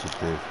 He's such a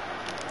div.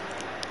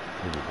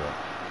 Look at that.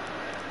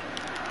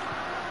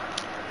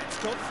 It's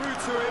got through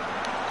to him.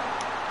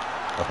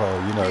 Oh,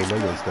 you know, He's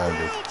Lego got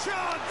standard. real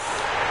chance.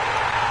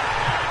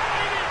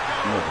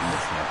 Never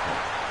miss nothing.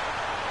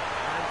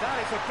 And that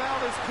is about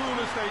as cool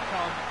as they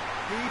come.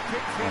 He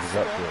picked his does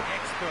that spot feel?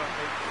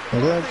 expertly.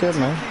 Yeah, good,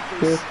 man.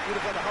 Good. Would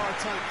have had a hard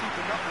time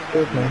keeping up with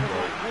Good, that. man.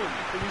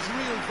 There was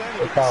real venom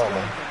in Good call, his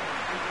man. strike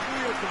and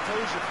clear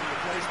composure from the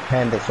placement.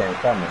 Henderson,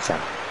 come on,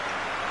 son.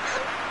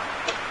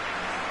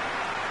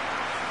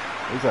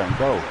 Who's that in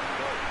goal?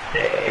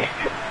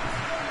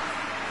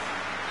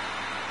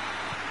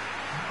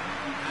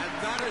 And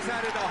that has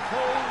added a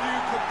whole new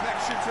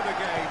complexion to the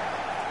game.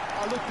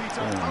 Oh, look, Peter,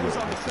 I was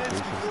on the fence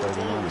before the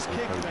ball was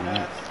kicked, and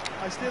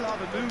I still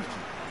haven't moved.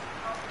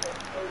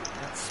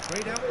 That's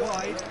straight out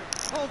wide.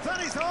 Oh,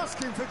 that is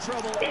asking for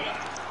trouble.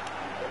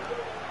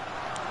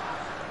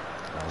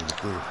 Oh, he's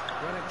good.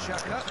 Granit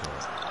Xhaka.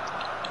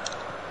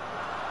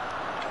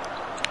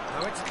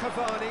 Now it's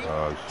Cavani.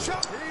 Oh, shit.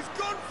 Shot, he's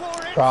gone for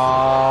it.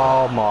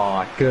 Oh,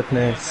 my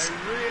goodness. They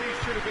really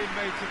should have been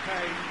made to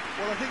pay.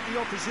 Well, I think the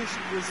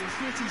opposition was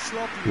pretty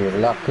sloppy. You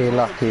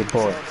lucky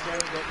boy.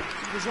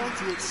 He was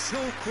onto it so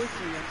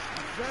quickly and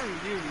very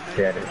nearly made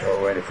Get it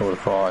all ready for the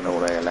final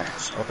there,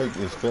 lads. I think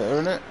it's better,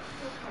 isn't it?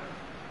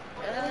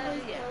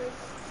 Yeah.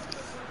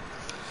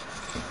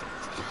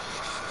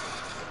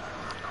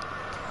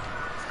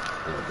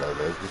 There we go,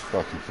 Les. Just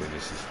fucking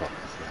finish this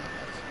fucking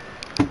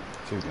thing.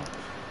 2 months.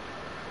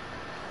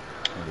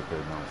 Not a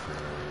bit nice for you,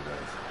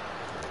 guys.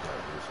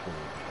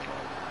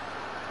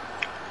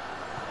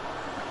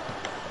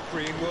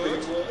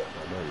 Greenwood.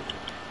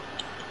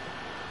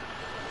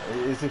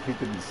 As if he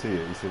didn't see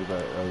it. He said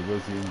about,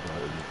 where's the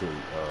invite in the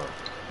group?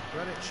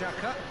 Granit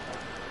Xhaka.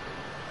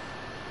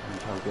 I'm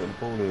trying to get the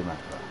ball here,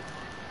 Macca.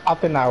 I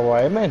didn't know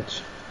what it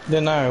meant.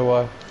 Didn't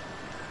know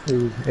he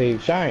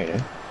was saying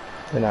it.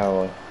 Didn't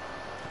know.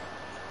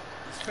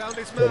 He's found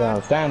his Didn't man.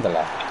 understand the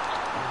lad.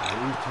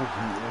 He's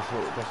talking,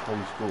 that's why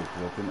he scored,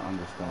 because I didn't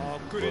understand. Oh,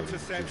 good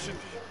interception.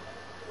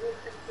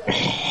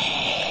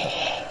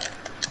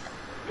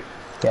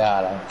 Yeah,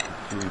 lad.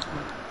 Excuse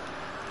me.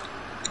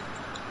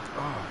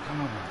 Oh, come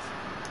on, man.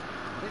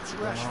 It's Oh,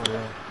 Rashford.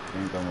 yeah. He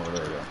ain't done well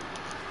there yet.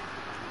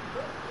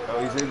 Oh,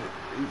 he's in.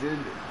 He's in.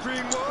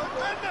 Greenwood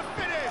and the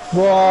finish.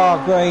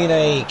 Whoa,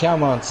 Greeny,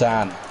 come on,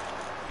 son.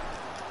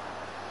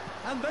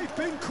 And they've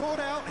been caught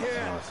out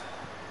here. Nice.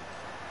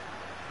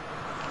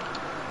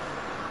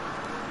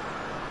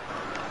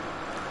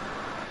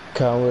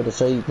 Come with the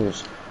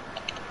Seagulls.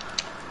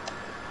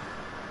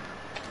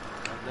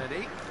 And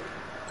Lenny.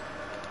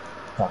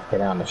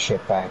 Fucking on the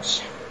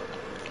shitbags.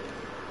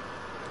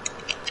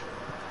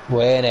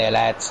 We're in here,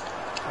 lads.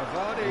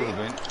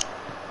 Cavani.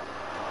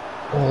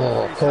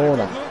 Oh,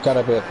 corner.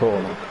 Gotta be a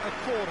corner. A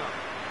corner.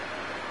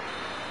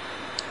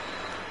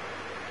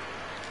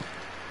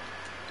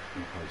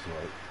 Okay, so,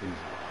 easy.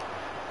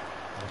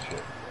 Oh,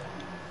 shit.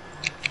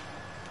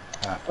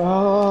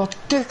 Oh,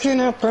 dicking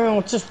up,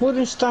 bro. Just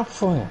wouldn't stop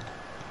for you.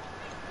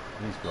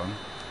 He's gone.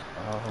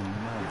 Oh,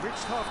 no. We've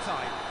reached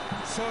half-time.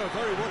 So, a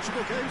very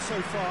watchable game so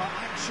far.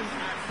 Action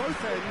at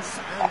both ends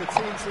and the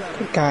team's level.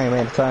 Good game,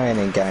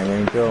 entertaining game.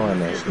 Enjoying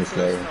this league.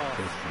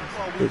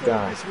 Well, we Good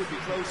thought game. this would be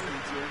close,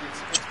 Peter, and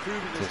it's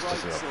proven us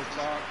right so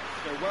far.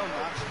 They're well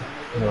matched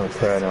and No,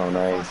 turn on,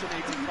 eh?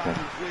 fascinating back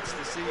and wits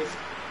to see.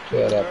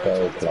 Get up,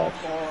 Birds go, on club.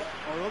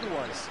 top or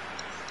otherwise.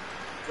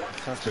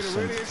 Such It's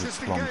been a really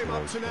interesting game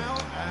up to now,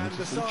 and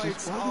the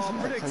sides are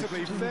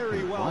predictably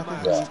very well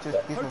matched.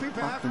 Hoping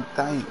perhaps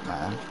date,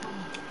 man.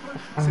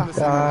 in the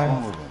second Okay.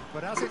 half,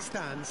 but as it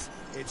stands,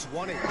 it's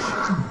 1 each.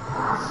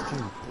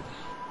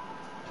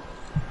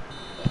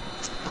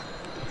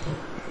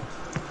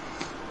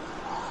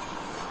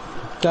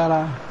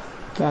 Ta-da.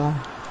 Ta-da.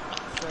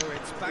 So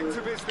it's back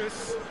to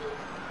business.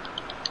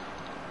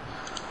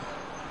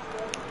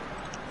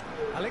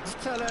 Alex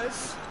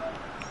Telles.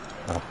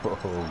 Oh,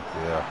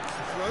 dear.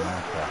 Throw.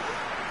 Maka.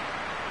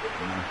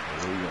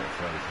 Maka, we got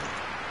something.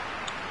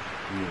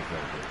 He was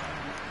very good,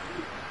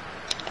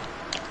 man.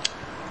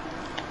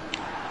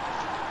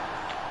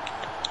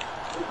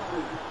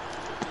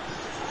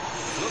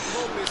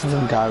 Let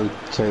him go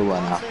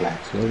 2-1 up,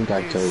 lads. Let him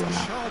go 2-1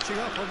 up. Charging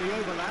up on the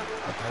overlap.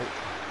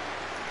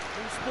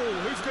 Who's ball?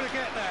 Who's going to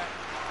get there?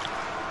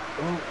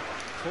 Oh,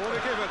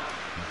 Corner given.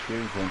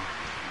 excuse him.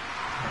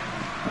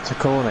 It's a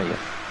corner, you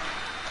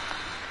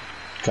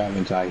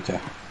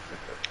commentator.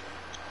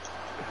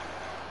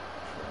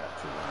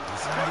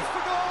 Goes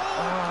for goal!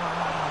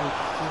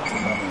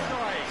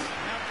 Nice.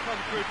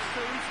 Outcome could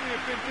so easily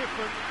have been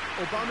different.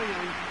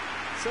 Aubameyang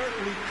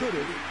certainly could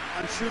have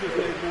and should have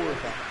made more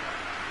of that.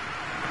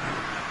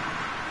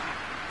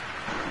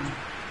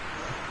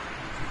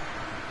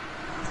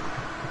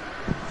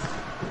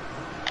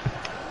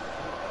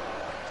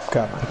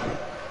 Come on.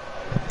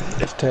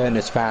 Just turn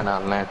this fan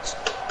on, lads.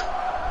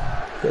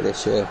 Get it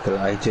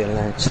circulating,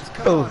 lads.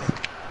 Oh,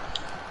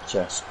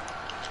 just.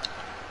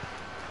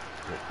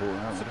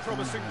 It's a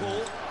promising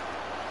ball.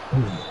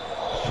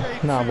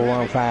 Number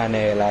one fan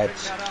here,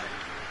 lads.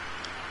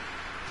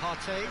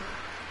 Partey.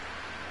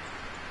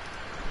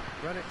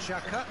 Granit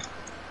Xhaka.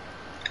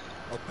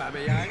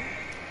 Aubameyang.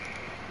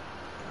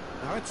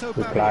 Now it's Good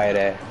Aubameyang. play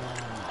there.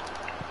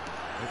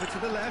 Over to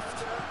the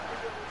left.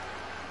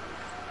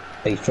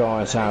 He's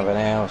trying something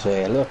else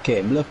here. Look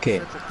him, look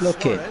him,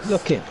 look him,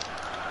 look him.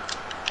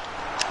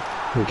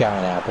 We're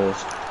going out,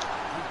 boys.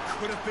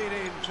 Could have been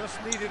in,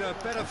 just needed a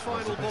better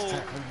final ball.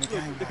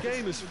 Look, the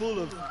game is full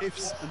of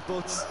ifs and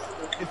buts.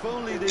 If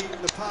only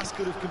the pass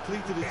could have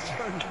completed its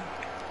turn.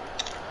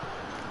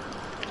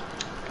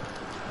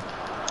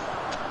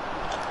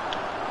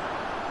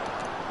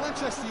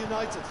 Manchester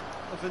United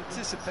have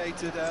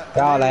anticipated a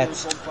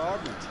lads.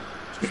 bombardment.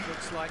 Just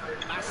looks like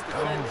mass defence.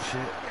 Oh, shit.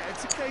 Yeah,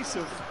 it's a case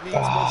of needs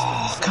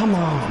Oh, must. come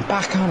on,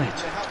 back on it.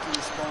 They have to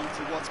respond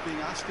to what's being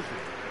asked of them.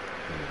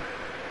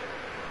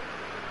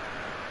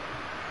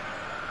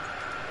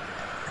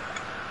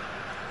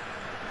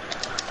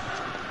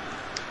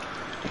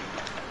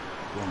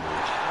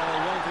 Oh,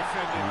 well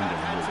defended. That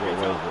had to be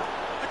done.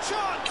 A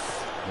chance!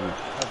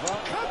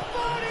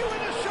 Cavani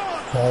with a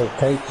shot! Hey,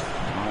 Pete.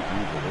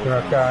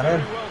 You're going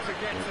in. Very well to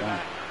get to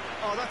that.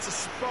 Oh, that's a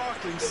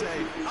sparkling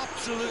save.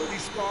 Absolutely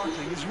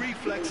sparkling. His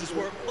reflexes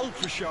were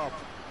ultra sharp.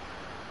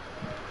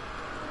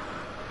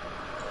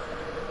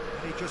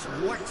 And he just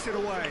whacks it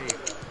away.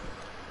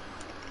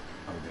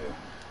 Oh, dear.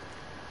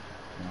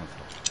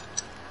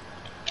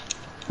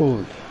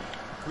 Ooh.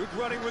 Good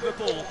running with the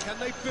ball. Can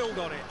they build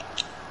on it?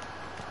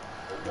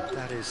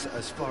 That is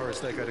as far as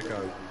they're going to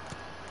go.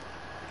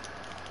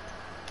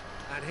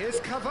 And here's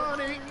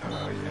Cavani.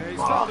 Oh, yeah. He's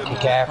found it Be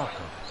there. careful.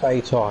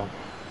 Take time.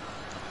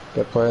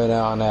 Get Bruno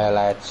on there,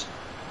 lads.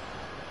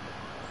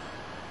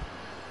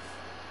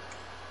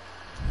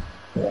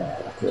 Yeah,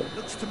 that's it.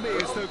 Looks to me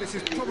as though this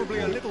is probably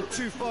a little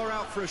too far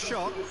out for a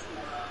shot.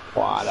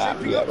 Why that?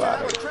 Shaping Yeah, up to have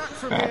a buddy. crack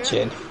from That's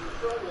here. it.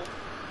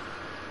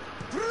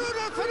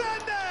 Bruno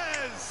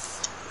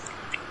Fernandes!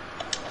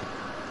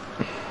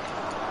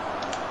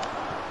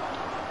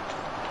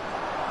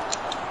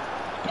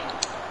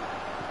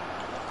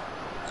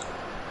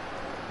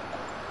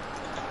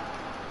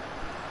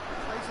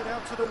 Plays it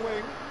out to the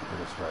wing. Look at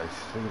his face.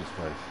 Look at his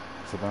face.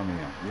 It's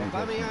Aubameyang. You ain't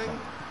getting Aubameyang. something.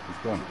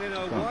 He's gone. In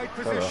a He's gone. wide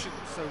Ta-ra. position.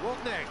 So what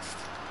next?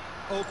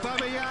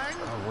 Aubameyang.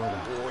 Oh, well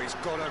done. Oh, he's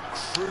got a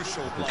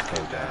crucial Just block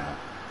go in there. down.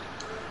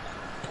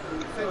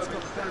 Defence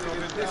got the better of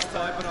him this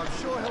time, but I'm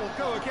sure he'll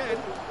go again.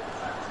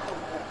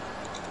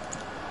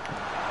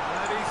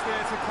 And he's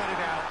there to cut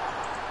it out.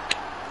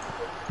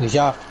 He's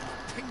off.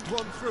 Pinged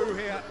one through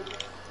here.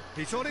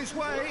 He's on his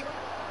way.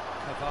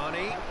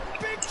 Cavani.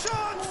 Big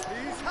chance!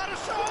 He's had a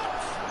shot!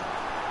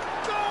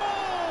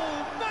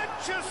 Goal!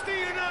 Manchester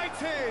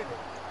United!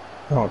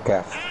 Oh,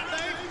 Gaff. And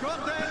they've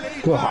got their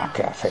lead Go on, back.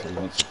 Gaffy. He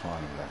wants to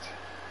find that.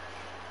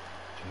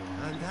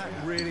 And that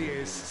really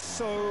is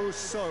so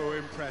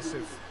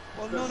impressive.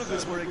 Well, none of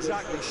us were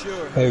exactly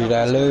sure. Who's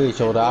that, Lewis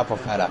or the other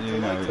fella? You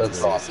know, That's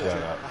it's right.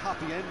 A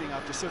happy ending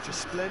after such a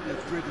splendid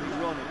dribbling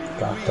run. I mean, he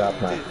Fucked really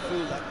up, man. did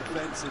fool that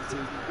defence into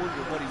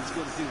wondering what he was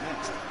going to do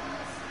next.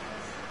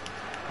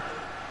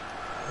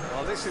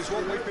 Well, this is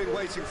what we've been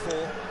waiting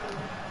for.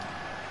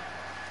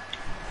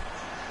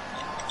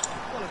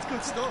 Well, it's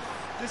good stuff.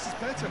 This is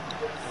better.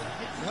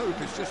 Hope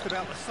is just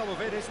about the sum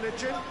of it, isn't it,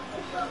 Jim?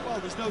 Well,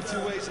 there's no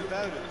two ways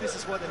about it. This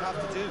is what they have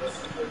to do.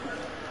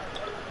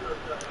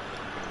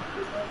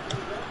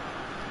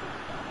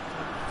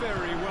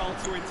 Very well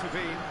to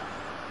intervene.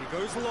 He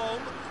goes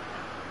long.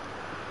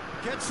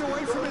 Gets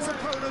away from his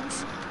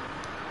opponents.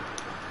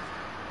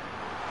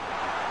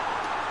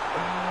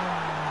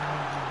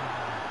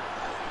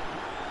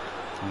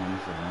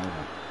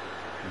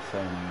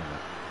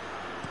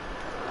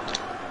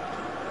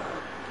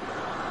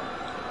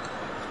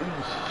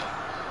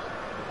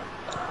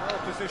 Well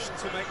positioned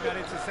to make that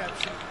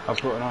interception. I've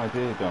got an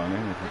idea,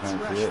 darling, if you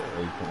fancy it,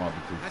 or you might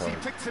be too As he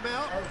tight. picks him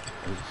out,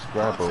 It's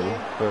Scrabble,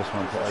 first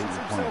one to 80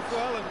 himself points.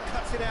 well and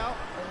cuts it out.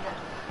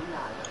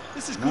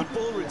 This is good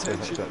ball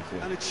retention,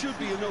 and it should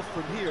be enough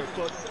from here,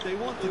 but they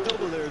want to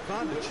double their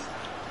advantage.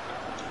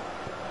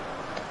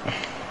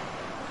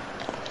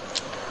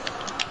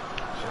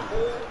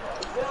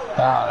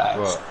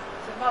 What?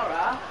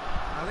 Tomorrow,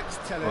 Alex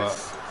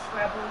Telles.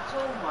 Scrabble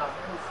Torma,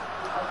 because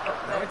I've got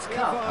Now it's Oh,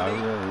 Cavani.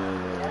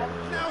 yeah.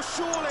 Now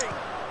surely.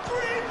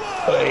 Green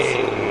ball!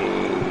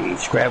 Hey,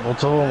 Scrabble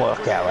tool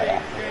work out with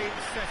that. Game,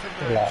 set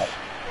and match.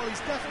 Well, he's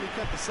definitely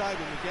kept the side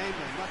in the game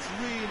then. That's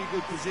really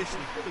good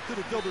positioning. They could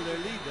have doubled their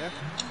lead there.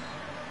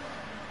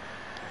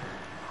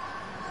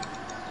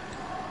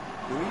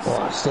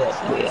 What's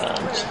that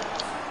beyond?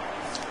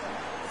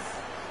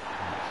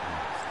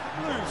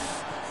 Loose.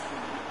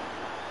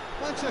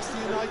 Manchester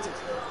United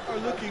are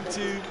looking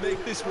to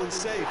make this one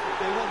safe.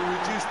 They want to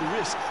reduce the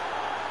risk.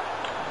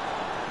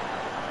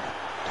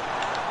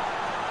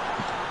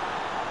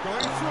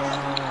 Going through.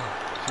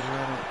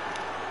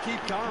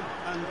 Keep calm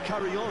and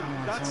carry on.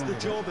 That's the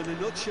job in a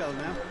nutshell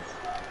now.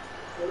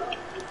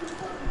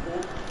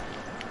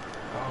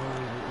 Oh,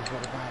 he's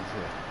got a bounce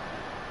here.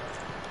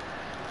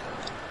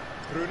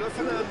 Bruno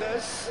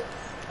Fernandes.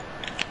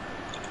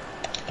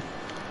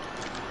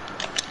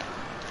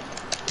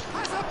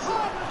 Has a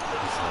pop!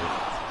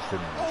 Oh,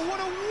 what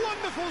a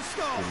wonderful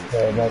start!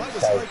 Yeah, That that's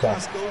was so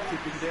high-class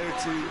goalkeeping there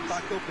to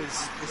back up his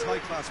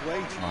high-class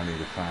wage. I need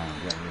a fan,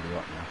 getting really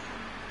up now.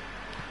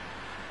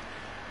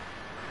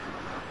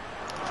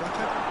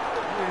 Xhaka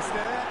is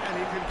there, and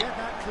he can get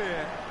that clear.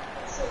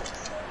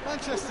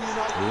 Manchester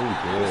United Oh,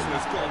 dear.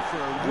 Has gone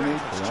for a No need for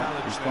reckless that,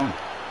 challenge he's there. gone.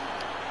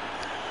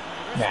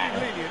 Let's be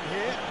lenient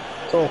here.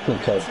 Talking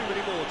Get to. too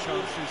many more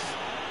chances.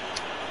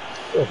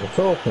 What's it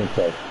talking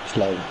to?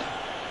 Slow.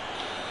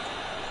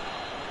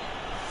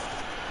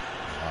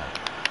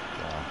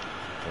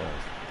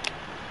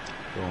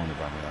 Go on,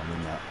 Bunny, I'm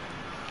in that.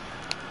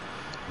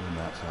 In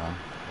that time.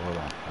 Hold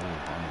on. Oh,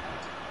 wonderful.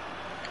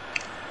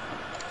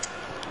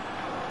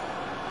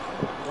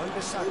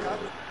 Wan-Bissaka.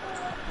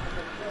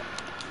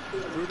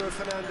 Bruno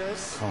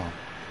Fernandes. Come on.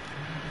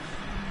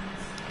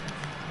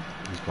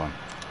 He's gone.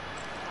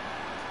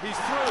 He's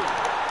through.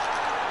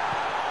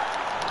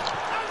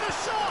 And the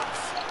shot!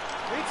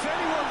 It's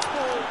anyone's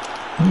ball.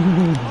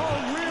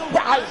 Oh, real.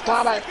 It's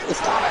got it!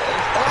 It's got it!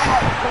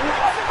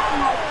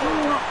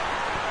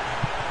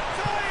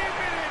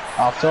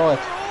 I saw it.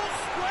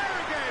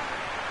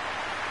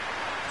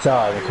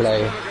 Sorry,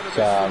 Clay.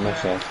 Sorry, I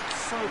missed it.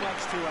 So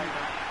much to aim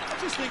at. I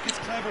just think it's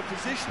clever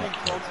positioning,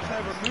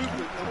 clever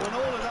movement, and when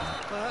all of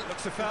that... Well, that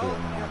looks a foul.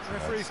 Yeah,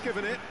 referee's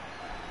given it.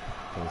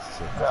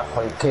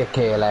 Free kick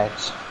here,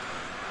 lads.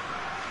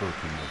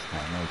 Talking this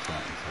time, no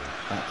chances here.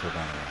 Back to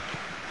Bunny.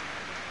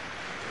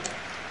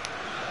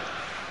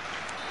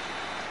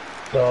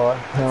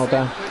 Alright, well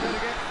done. We're going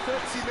to get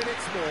 30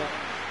 minutes more.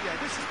 Yeah,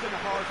 this has been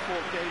a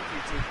hard-fought game,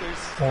 Peter. There's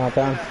Well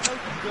done.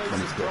 When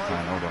it's got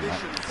time, hold on,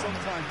 mate.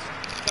 sometimes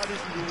that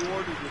isn't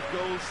rewarded with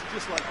goals,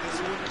 just like this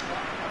one.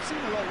 I've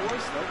seen a lot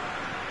worse, though.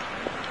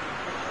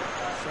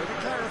 So to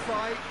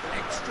clarify,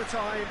 extra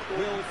time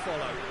will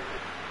follow.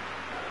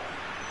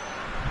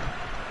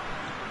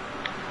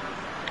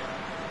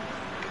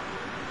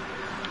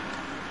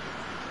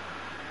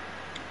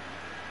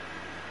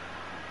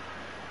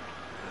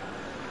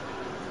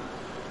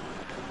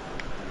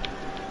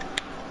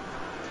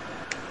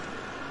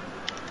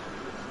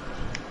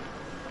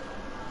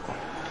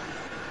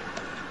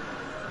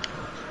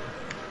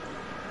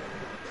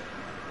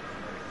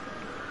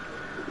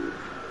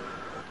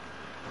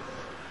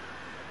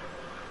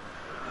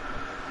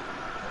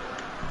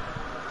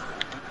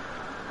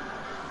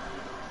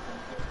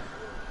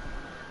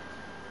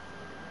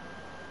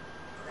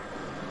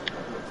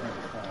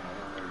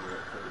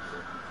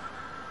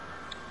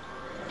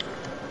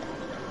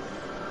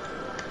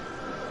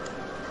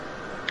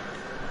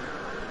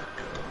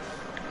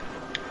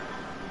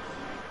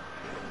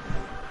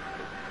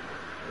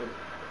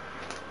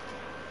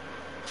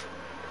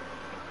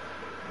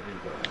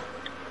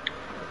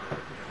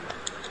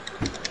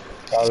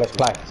 So let's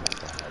play.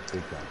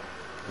 Big one.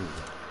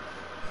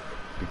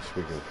 big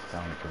swig of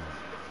Heineken.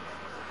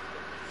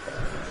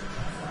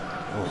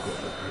 Oh,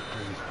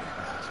 please.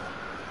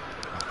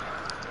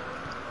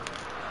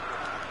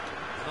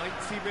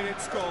 90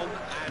 minutes gone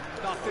and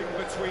nothing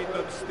between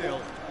them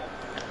still.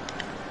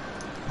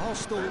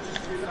 Arsenal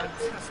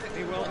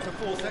fantastically well to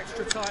force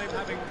extra time,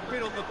 having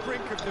been on the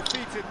brink of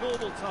defeat in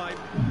normal time.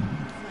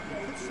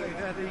 I could say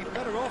they're the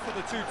better off of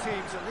the two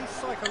teams, at least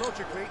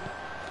psychologically.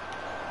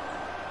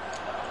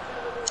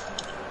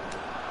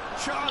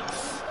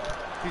 Chance!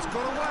 He's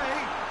got away!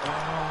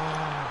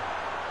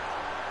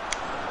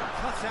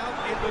 Cut out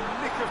in the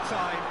nick of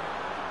time.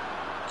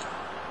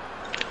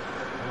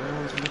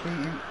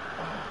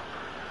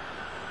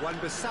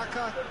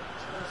 Wan-Bissaka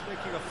is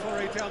making a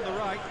foray down the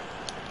right.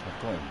 I've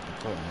got him.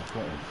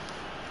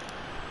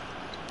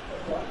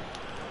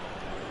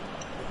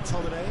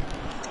 McTominay.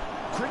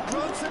 Quick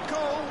glance at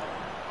goal.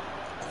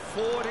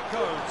 Forward it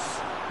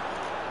goes.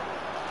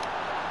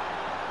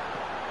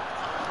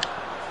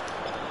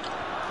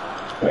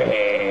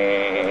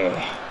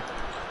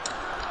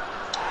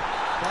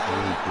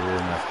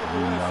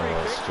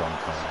 Strong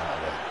coming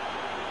out of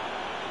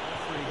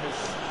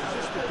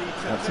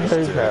That's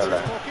very fair.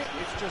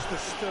 It's just a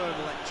stern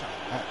lecture.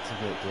 Had to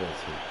get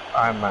dirty.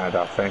 I'm mad,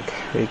 I think.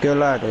 He's good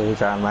lad,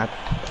 he's mad.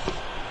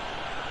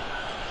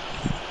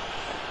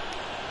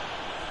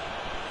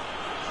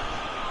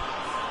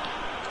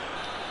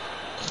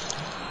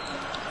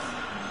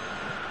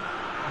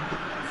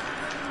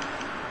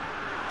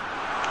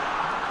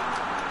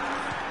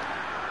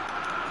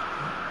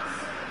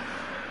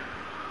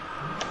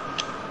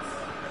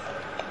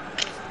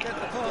 Get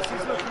the pass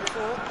he's looking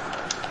for.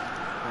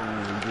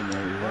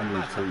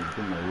 He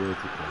didn't know where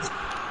to go.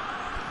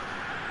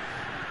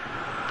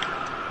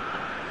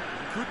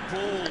 Good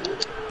ball.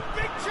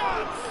 Big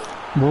chance!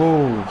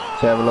 Whoa,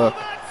 let's have a look.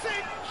 That's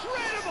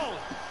incredible!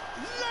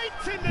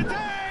 Late in the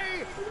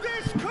day,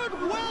 this could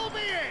well be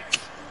it!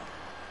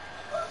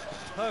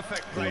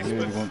 Perfect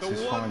placement, the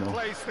one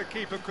place the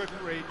keeper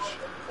couldn't reach.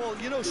 Well,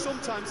 you know,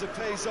 sometimes it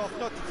pays off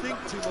not to think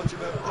too much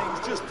about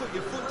things, just put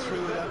your foot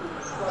through it.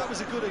 That was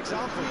a good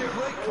example.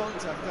 Great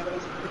contact,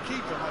 and the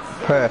keeper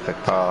had...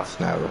 Perfect pass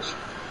now.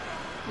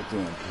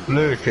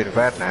 Blue should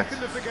bad now.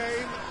 Second of the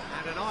game,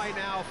 and an eye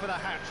now for the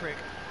hat-trick.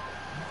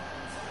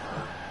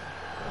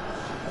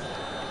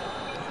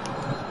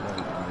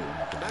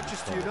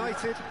 Manchester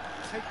United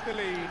take the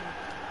lead.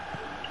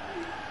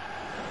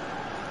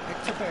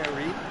 Hector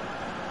Bellerin.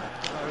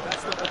 No,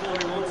 that's not the ball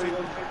he wanted.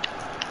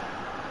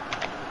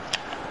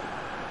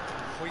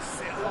 We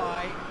sit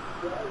high.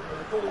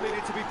 The ball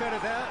needed to be better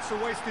there. It's a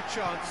wasted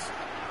chance.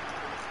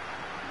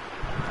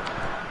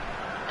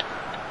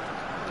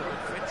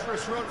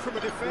 Adventurous run from a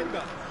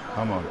defender.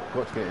 Come on,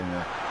 got to get in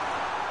there.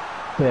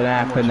 Good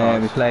happen there,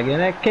 we play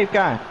again. Keep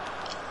going.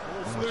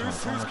 Ball's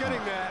loose, who's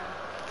getting there?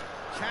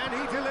 Can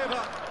he deliver?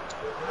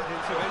 That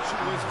intervention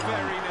was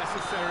very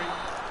necessary.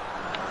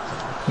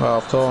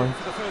 Well, time.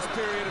 For the first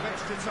period of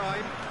extra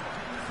time.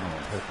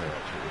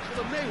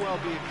 It may well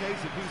be a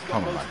case of who's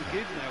got most to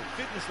give now.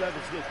 Fitness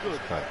levels look good,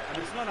 and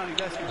it's not any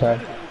less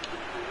competitive.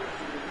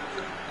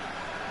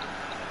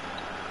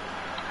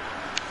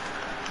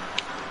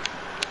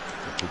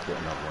 We've got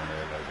another one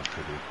there,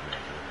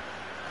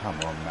 come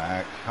on,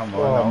 Mac. Come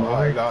on.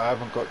 I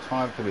haven't got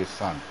time for this,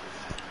 son.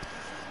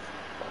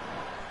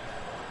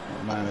 Not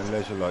a man of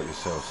leisure like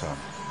yourself, son.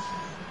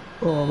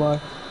 Oh, my.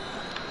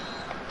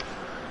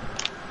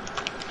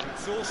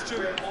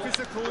 Exhaustion,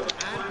 physical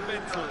and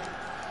mental.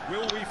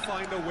 Will we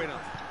find a winner?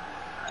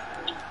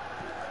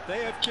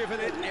 They have given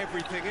it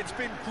everything. It's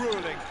been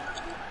grueling.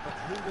 But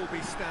who will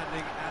be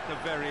standing at the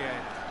very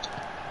end?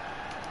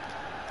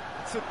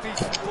 It's a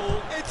decent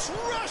ball. It's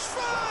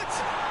Rashford!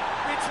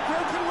 It's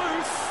broken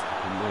loose.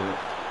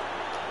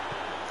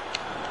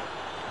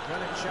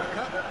 Granit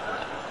Xhaka.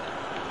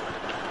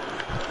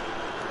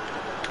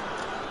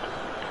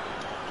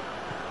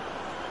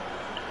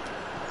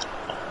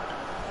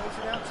 Plays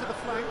it out to the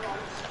flank.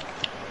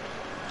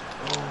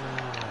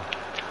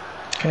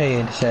 Hey,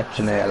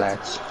 interception there,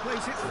 lads.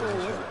 Plays it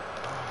forward.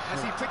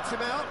 Has he picked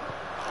him out?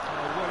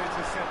 Oh, well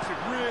intercepted.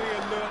 Really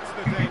alert to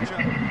the danger.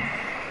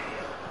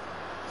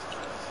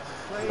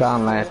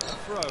 Down, lad.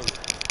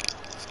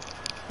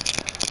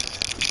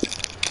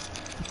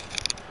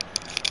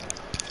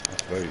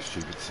 That's very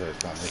stupid to say it's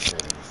done this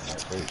early, isn't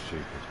it? Very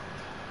stupid.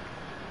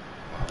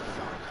 Oh,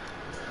 fuck.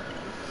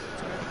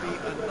 It's going to be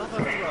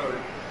another throw.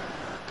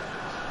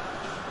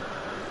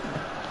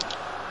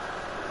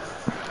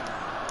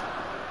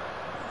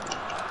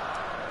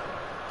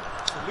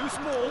 Loose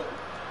ball.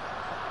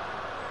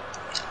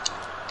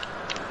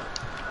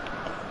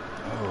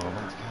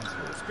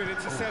 It's been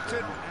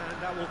intercepted,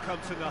 and that will come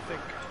to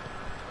nothing.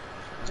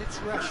 It's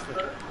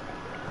Rashford.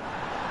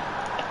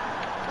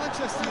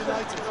 Manchester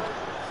United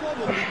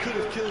probably could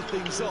have killed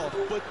things off,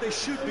 but they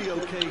should be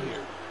okay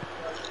here.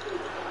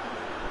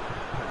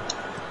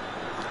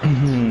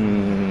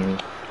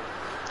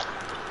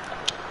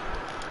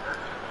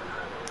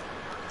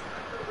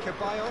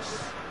 Ceballos.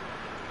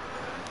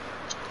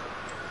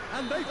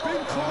 And they've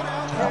been caught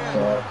out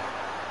here.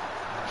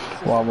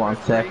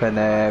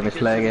 1-1-7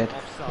 mislegged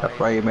for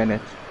 3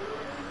 minutes.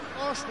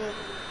 Arsenal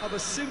have a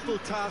simple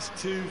task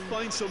to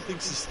find something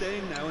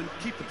sustained now and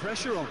keep the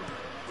pressure on.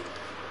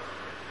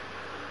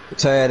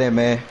 Turn him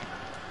here.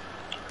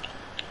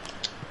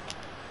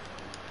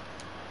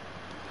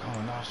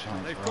 Oh, nice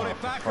chance. They've got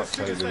it back as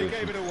soon as they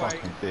gave it away.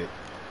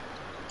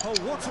 Oh,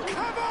 what a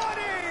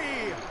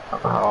Cavani!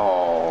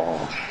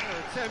 Oh.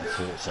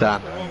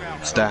 Stan.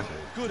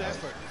 Good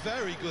effort,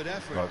 very good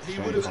effort. Right, He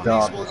would have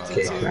God, wanted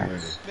kick, to man.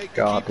 make the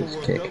God, keeper this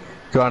work, kick. though. Do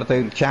you want to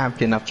do the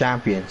champion of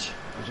champions?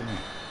 What do you mean?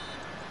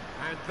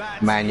 And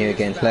that Man U is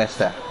against that.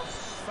 Leicester.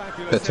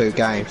 Fabulous The 2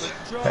 games.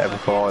 entertainment. Draw Better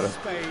before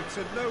against them. Spain,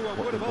 so no one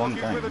would have One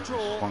argued game. with a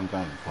draw. One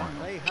game,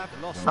 final. They have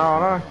lost Oh,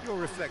 no. Your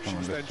reflections Come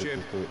on, then, let's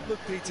Jim. do it. Look,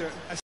 Peter,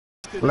 a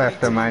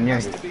Leicester, Man U.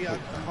 has to be at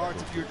the heart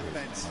of your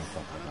defence. No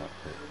fucking that,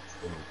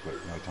 really quick.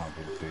 No time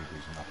for the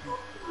doobies and nothing.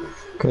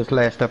 Because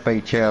Leicester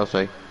beat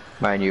Chelsea.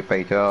 Man U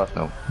beat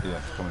Arsenal.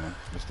 Yeah, come on then.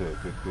 Let's do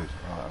it. Good, good.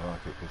 Alright, I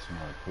like it. Good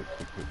tomorrow. Quick.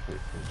 Good,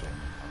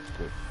 Jamie. That's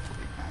good.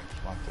 Max,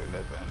 1 to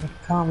 11.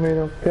 Can't let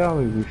him go,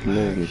 he's Max,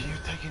 legged.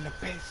 you're taking the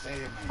piss here,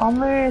 man. I'm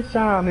here,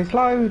 son. It's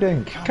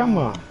loading. Come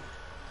on.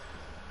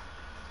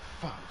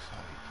 Fuck's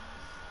sake.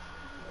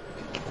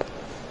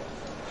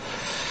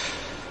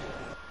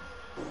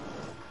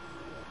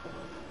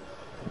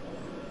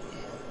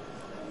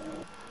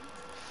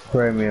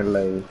 Premier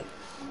League.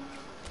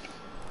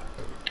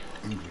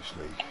 English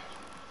League.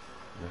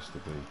 Rest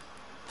of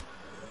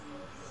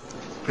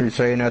the You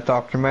seen a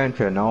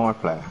documentary on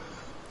iPlayer?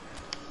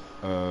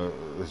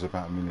 there's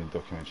about 1 million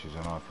documentaries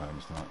on iPhone,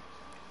 Mr. Knight.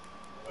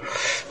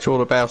 It's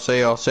all about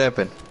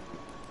CR7.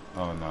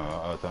 Oh no,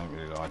 I don't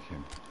really like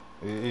him.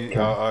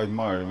 I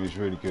admire him. He's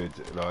really good.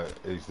 Like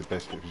he's the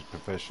best. He's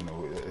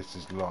professional. It's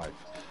his life,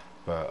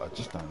 but I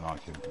just don't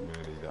like him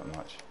really that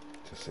much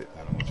to sit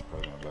down and watch a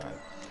program about it.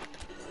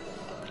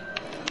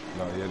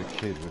 Like he had a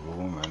kid with a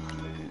woman,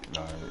 and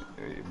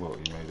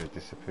he made her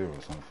disappear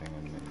or something,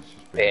 and he's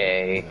just.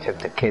 Yeah, he took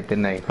the kid,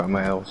 didn't he, from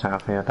Wales, I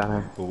don't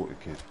know. Bought the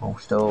kid. Whole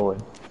story.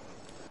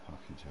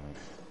 Fucking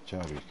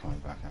Joey's coming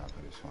back out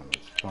for this one.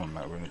 Come on,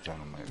 Matt. We're in the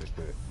tunnel, mate. Let's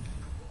do it.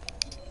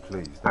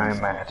 Please. I'm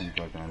mad.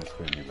 Go down the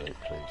screen, you vote,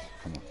 please.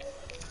 Come on.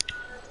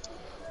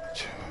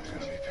 Joey's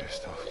gonna be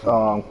pissed off.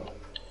 Oh.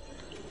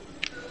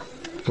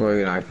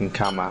 Bruno can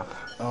come up.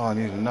 Oh, I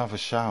need another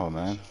shower,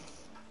 man.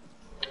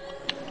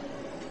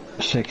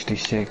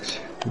 66.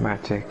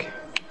 Matic.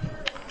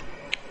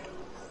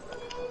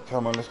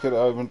 Come on, let's get it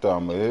over and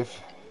done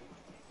with.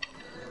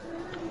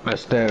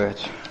 Let's do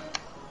it.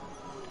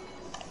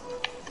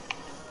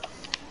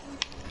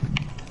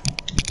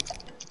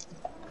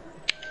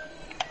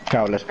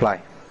 Go, let's play.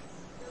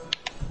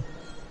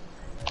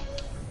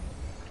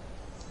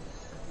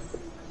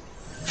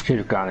 Should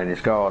have gone in the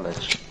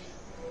Scarlets.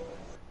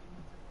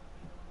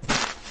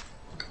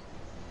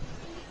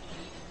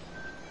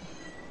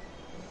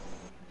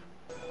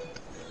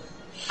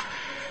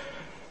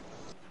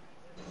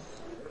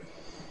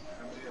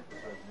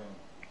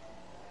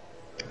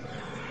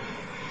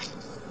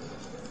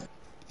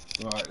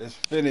 Right, let's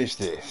finish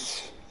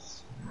this.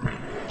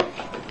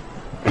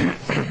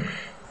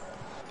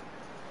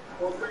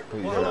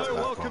 Hello,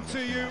 welcome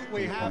to you.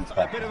 We have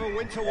a bit of a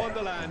winter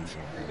wonderland.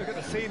 Look at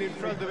the scene in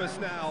front of us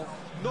now.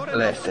 Not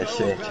Leicester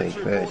City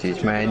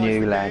versus Man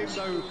U, lads.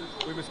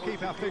 We must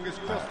keep our fingers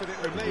crossed that it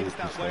remains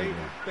that way.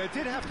 There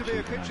did have to be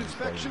a pitch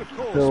inspection, of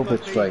course, Gilbert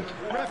but Street.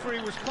 the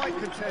referee was quite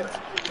content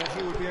that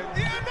he would be a...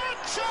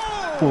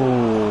 Iheanacho!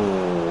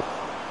 Ooh.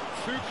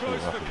 Too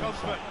close for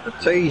comfort. The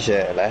tea's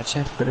here, lads.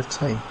 Have a bit of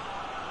tea.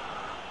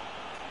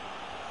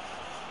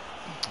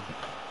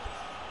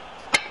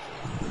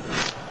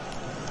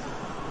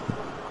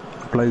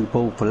 Blue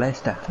ball for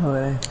Leicester. Oh,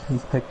 yeah.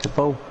 He's picked the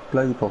ball.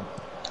 Blue ball.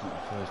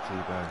 First 2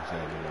 bags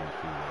out of the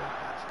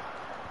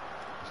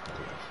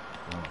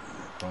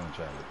Go on,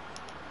 Charlie.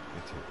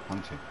 Get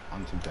it.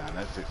 Hunt him down.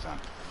 That's it, son.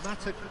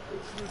 Matic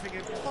proving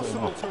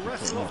impossible to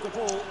wrestle off the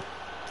ball.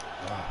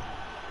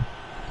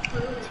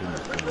 Tim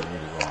was doing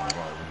really wrong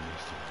right when he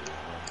used to do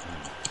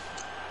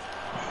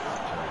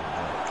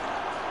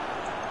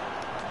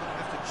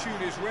Have to tune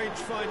his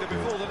rangefinder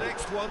before the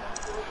next one.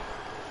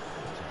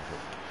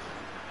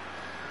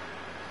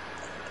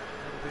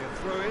 That'll be a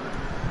throw-in.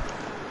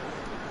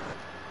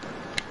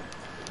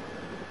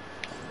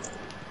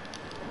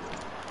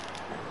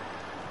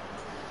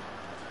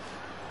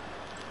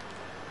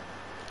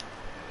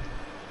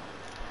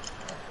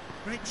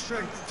 Great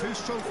strength, too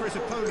strong for his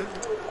opponent.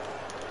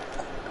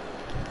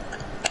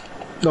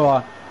 Go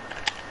on.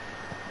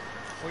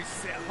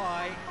 Hoists it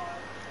high.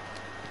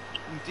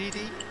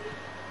 Ndidi.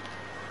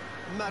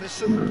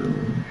 Madison. There's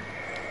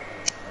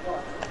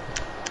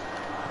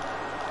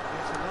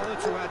another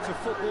to add to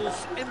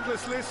football's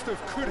endless list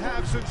of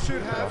could-haves and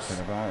should-haves.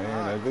 Talking about it.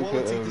 Look at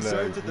Quality them,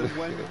 deserted them look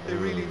when at they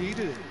them. really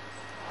needed it.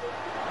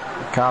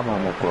 Come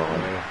on, my boy. I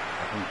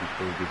think he's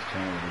pretty good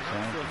chance of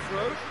For a the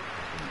throw.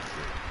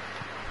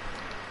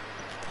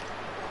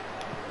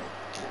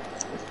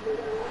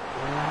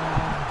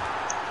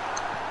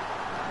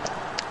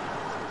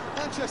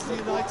 Manchester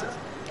United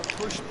have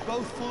pushed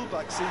both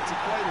fullbacks into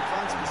quite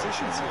advanced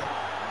positions here.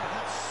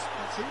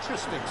 That's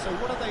interesting. So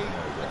what are they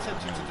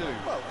attempting to do?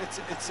 Well,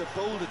 it's a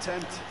bold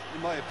attempt,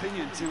 in my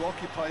opinion, to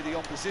occupy the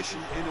opposition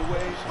in a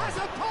way. Has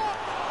a pop!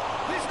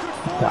 This could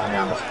fall That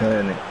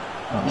underspin.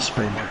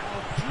 Underspin.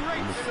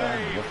 Great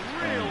save,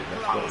 real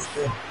class.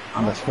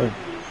 Underspin.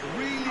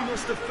 Really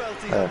must have felt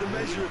he had the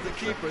measure of the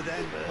keeper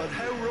then, but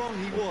how wrong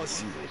he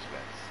was.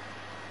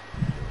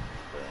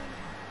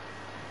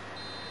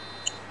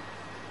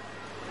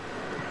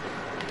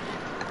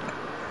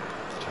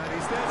 And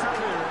he's there to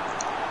clear it.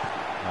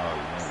 Oh,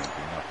 you know, it'd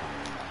be nothing.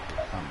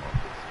 Come on.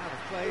 Out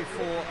of play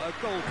for a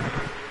goal kick.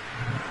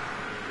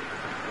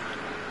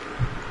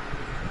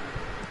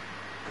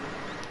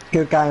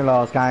 Good game,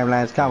 last game,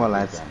 lads. Come on,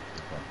 lads.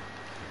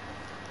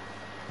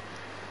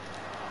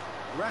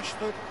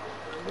 Rashford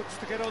looks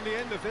to get on the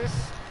end of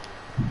this.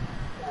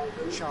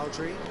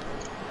 Chowdhury.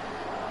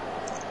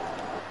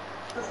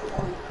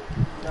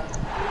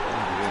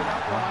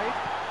 Out wide.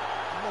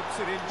 Lobs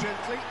it in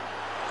gently.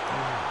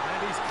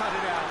 And he's cut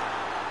it out.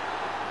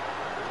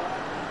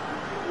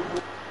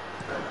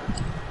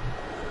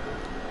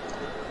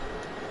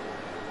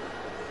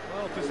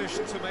 Well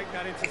positioned to make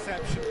that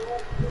interception.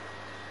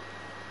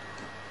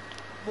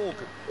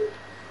 Morgan.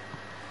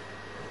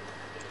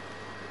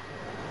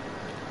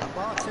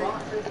 Barty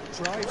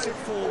drives it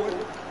forward.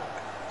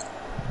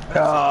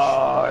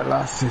 Oh, I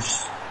lost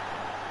this.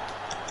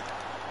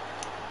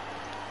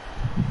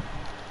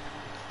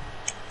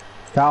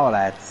 Go,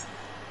 lads.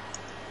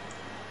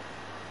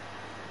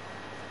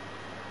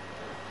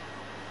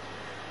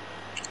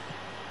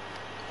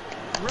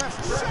 Ref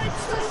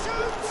shapes the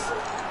shoot.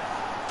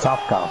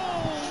 Tough goal.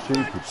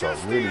 Stupid goal,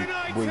 really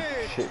weak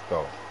shit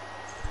goal.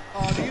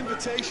 The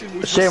invitation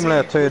was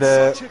Similar to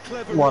the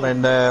one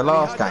in the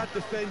last game.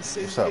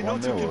 What's that,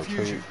 1-0 or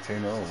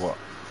 2-0 or what?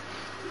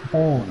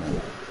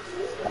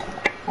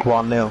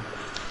 1-0.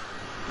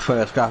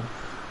 First goal.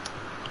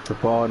 The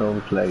final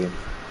was legging.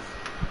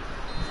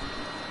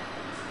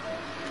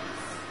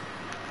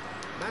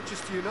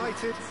 Manchester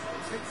United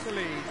takes the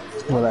lead.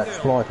 Well, that's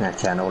floating that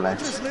channel,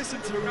 lads. Just listen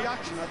to the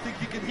reaction. I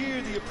think you can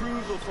hear the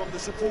approval from the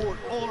support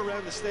all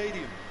around the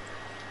stadium.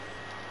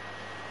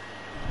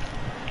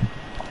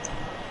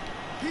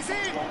 He's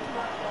in.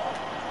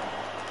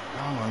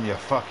 Come on, you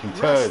fucking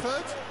turds.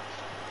 Rashford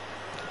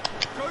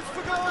goes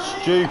for goal.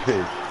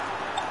 Stupid.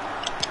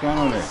 What's going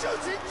on here?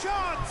 Shooting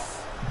chance.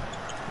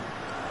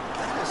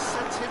 That has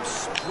sent him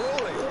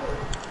sprawling.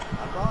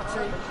 And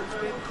Barty has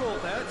been caught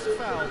there. It's a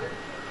foul.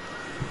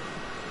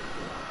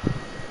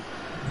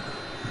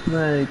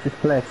 No, just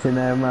flexing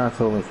their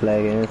muscle was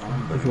legging.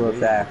 That's what's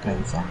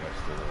happening, son. I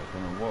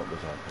don't know what was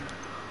happening.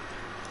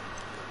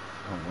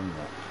 I can't win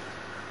that.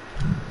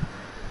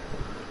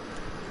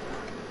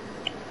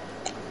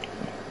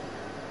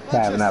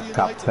 Having up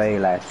cup three,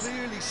 lads.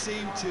 Clearly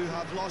seem to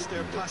have lost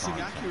their passing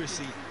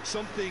accuracy,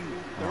 something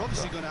they're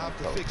obviously going to have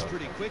to fix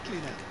pretty quickly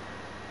now.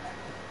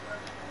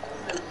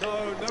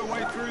 No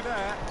way through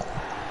there.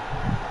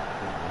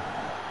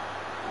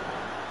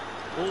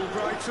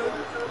 Albrighton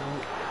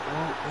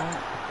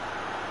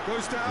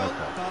goes down,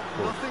 but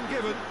nothing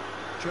given.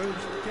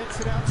 Jones gets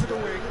it out to the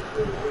wing.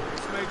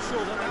 He's made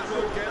sure that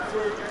won't get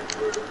through.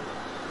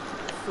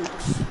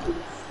 Fuchs.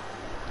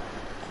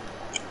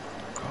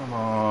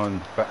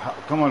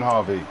 Come on,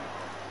 Harvey.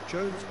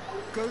 Jones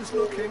goes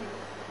looking.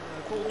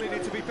 The ball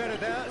needed to be better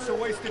there. It's a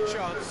wasted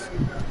chance.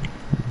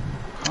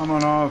 Come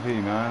on,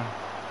 Harvey, man.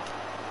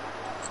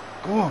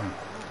 Go on.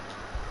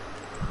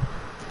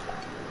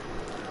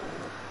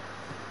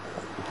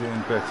 We're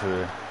doing better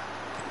here.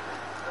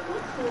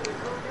 We're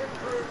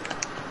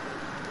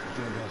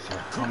doing better.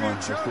 Come on,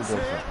 let's do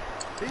better.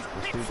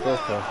 Let's do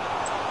better.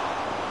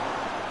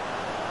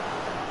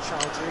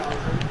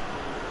 Chowdhury.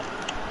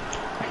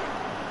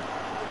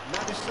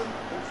 Madison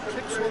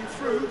flicks one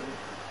through.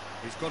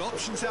 He's got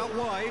options out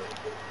wide.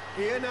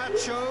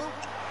 Iheanacho.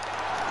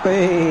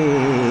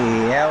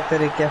 Hey, how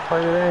did it get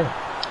through there?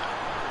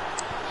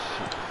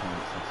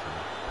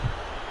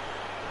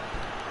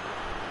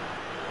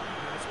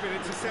 It's been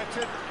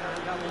intercepted,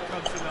 and that will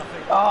come to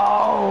nothing.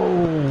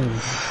 Oh,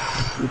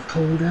 he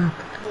pulled up.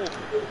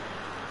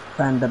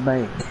 Van der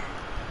Beek.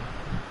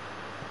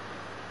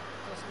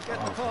 Doesn't get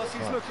the pass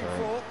he's looking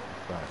for.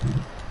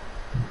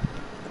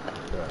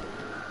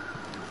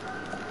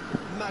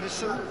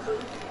 Madison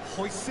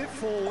hoists it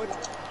forward.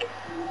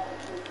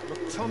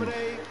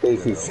 McTominay.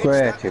 Easy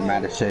square to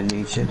Madison,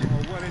 you should. Oh,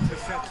 well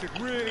intercepted,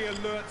 really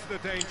alert to the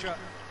danger.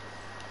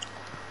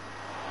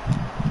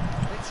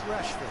 It's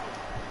Rashford.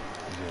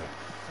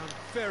 Done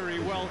very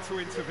well to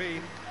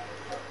intervene.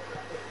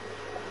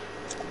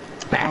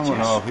 Come on,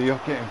 Harvey,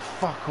 you're getting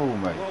fuck all,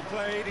 mate. Well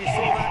played, he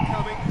saw that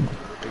coming.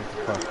 It's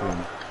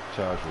fucking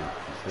Chowdhury.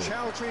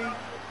 Chowdhury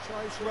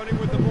tries running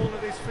with the ball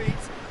at his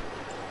feet.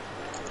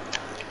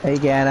 Hey,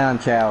 get on,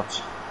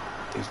 Chouch.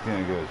 It's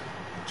getting good.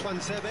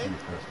 Twansebe.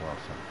 That's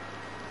last time.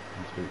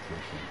 I'll speak to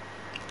you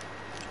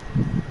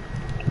soon.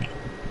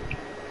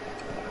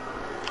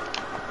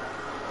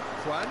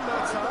 Juan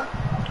Mata.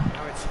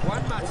 Now it's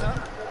Juan Mata.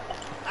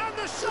 And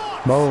the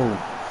shot! Boom.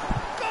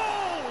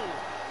 Goal!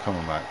 Come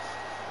on, Max.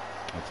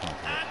 And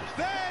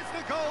there's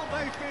the goal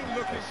they've been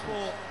looking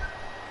for.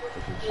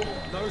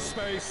 No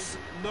space,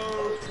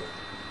 no...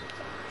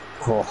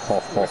 Ho, ho,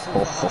 ho,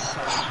 ho, ho.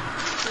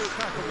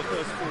 Back on the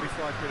first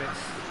 45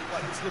 minutes.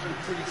 Well, it's looking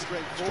pretty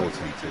straightforward.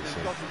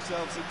 They've got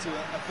themselves into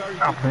a very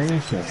good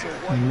position. So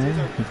why do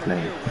they from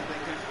here when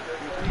they can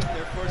repeat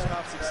their first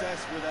half success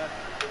with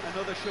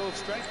another show of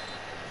strength?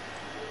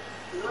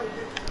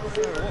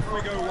 So off we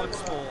go once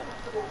more.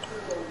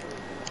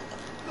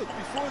 Look,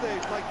 before they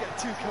might get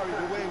too carried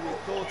away with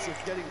thoughts of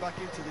getting back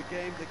into the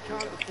game, they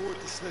can't afford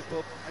to slip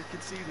up and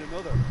concede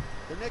another.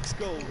 The next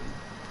goal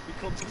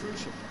becomes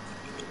crucial.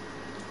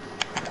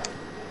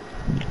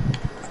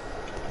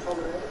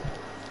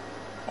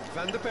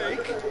 Van der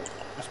Beek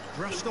just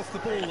brushed off the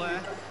ball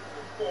there.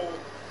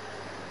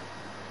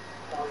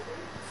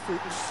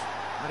 Fuchs,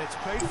 and it's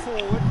played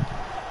forward.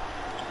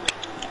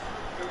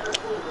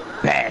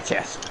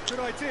 Bitches. Good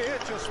idea,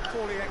 just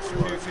poorly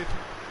executed.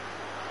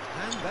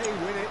 And they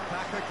win it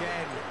back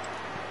again.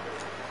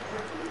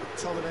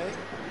 McTominay.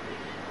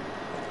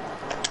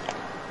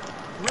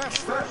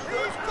 Rashford,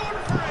 he's gone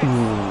for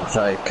it!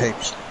 Sorry,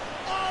 keeps.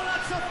 Oh,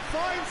 that's a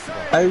fine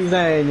save! Who's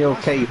there in your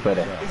keeper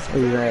then?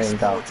 Who's there in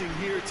goal?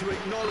 Here to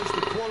acknowledge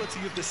the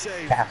quality of the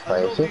save. Cafe, a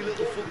is lovely it?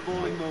 little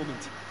footballing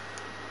moment.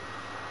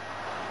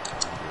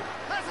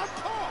 That's a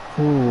pop!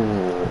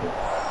 Ooh.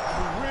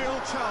 A real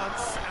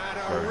chance and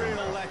a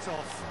real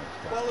let-off.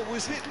 Well, it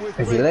was hit with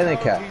Is he great power,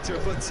 Lineker? Peter,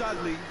 but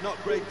sadly not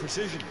great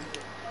precision.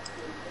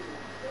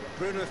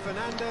 Bruno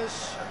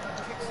Fernandes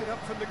kicks it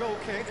up from the goal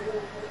kick.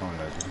 Come on,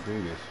 lads, we can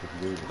do this. We can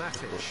do this.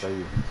 Matic. We'll show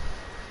you.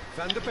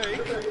 Van der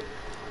Beek.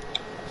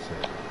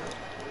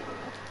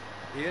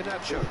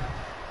 Iheanacho.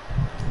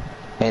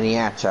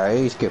 Iheanacho,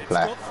 he's a good It's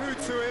player. got through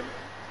to him.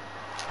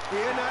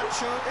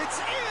 Iheanacho. It's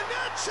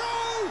Iheanacho!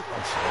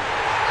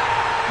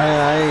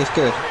 Yeah, he's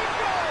good.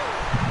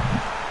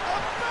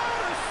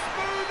 About as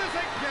smooth as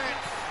it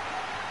gets.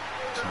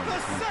 The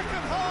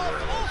second half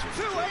off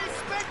to a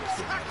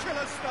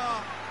spectacular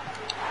start.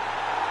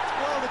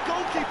 Well, the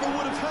goalkeeper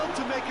would have helped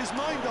to make his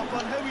mind up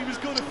on how he was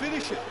going to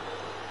finish it.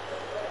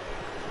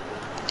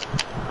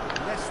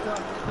 Leicester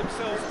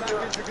themselves back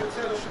into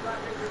contention. Well,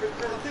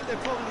 I think they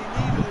probably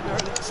needed an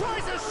early.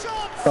 Tries a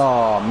shot!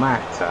 Oh,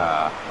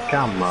 Mata.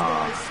 Come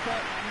on.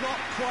 Not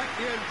quite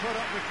the end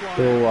product required.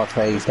 We'll watch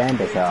these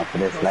handicap for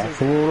this lad.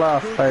 So we'll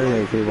last only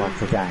if he wants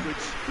the game. Which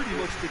pretty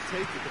much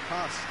dictated the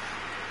pass.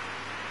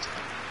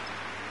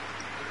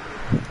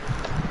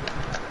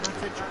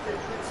 Matic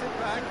gets it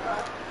back.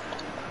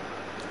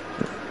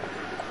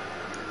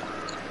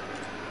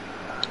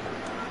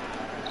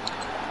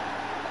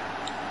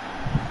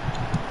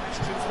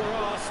 Questions were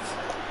asked.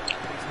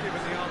 He's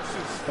given the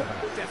answers.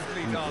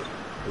 Definitely done.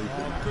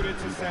 Oh, good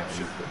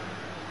interception.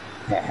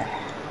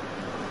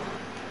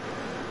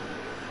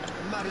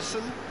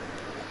 Madison.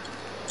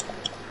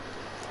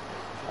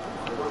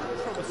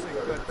 Promising,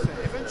 but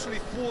eventually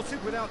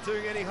thwarted without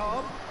doing any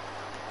harm.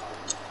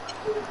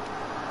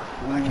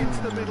 Back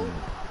into the middle.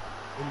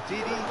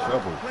 Ndidi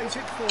plays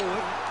it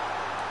forward.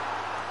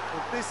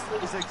 Well, this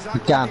is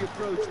exactly the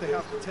approach they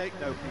have to take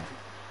now, Peter.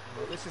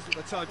 Well, this isn't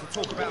the time to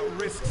talk about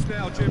risks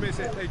now, Jim, is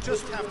it? They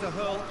just have to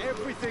hurl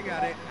everything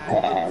at it.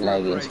 Yeah,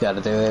 Leggings got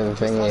to do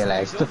everything here,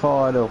 lads. The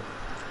final.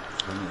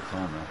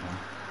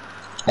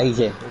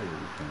 Easy.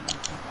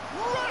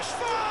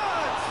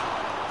 Rashford!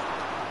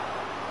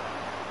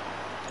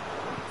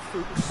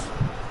 Fuchs.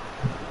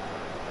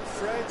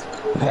 Fred.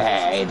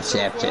 Yeah,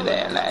 intercepted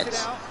there,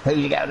 lads.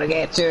 Who's going to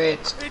get to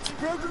it? It's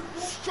broken.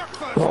 Struck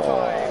first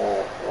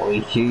time. Oh,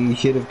 you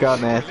should have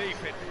gone there.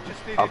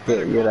 I'll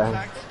get you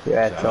there.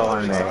 Yeah,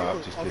 time there.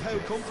 Of how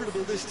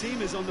comfortable this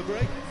team is on the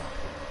break.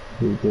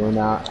 You're doing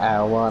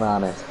our one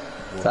on it.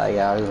 Take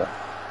over.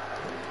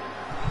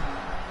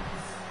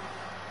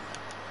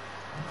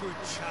 Good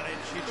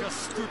challenge. He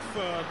just stood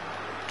firm.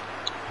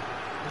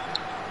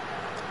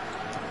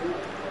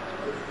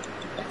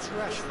 It's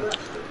Rashford.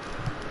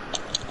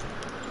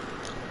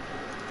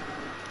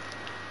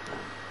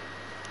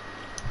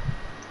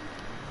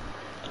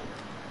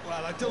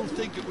 Well, I don't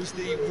think it was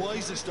the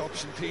wisest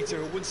option,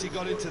 Peter. Once he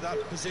got into that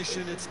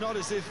position, it's not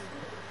as if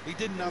he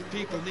didn't have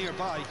people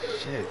nearby.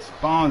 Shit,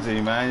 Barnsley,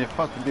 man, you're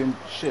fucking doing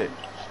shit.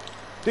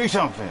 Do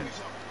something.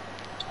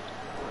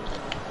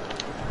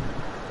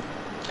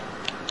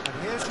 And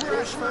here's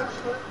Rashford.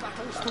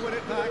 Battles to win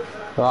it back.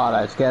 Right,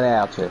 let's get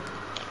out here.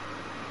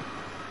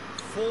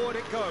 Forward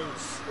it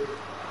goes.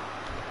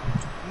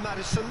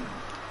 Madison.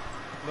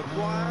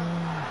 Maguire.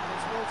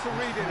 There's well to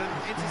read it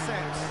and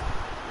intercepts.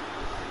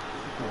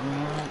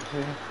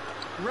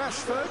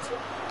 Rashford.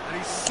 And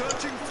he's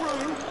searching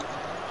through.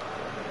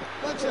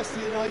 Manchester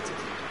United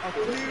are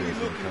clearly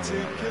looking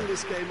to kill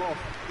this game off.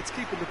 It's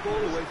keeping the ball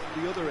away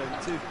from the other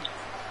end too.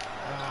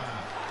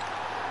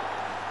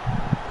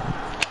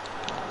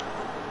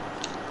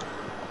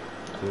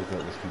 Feels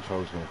like this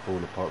control's going to fall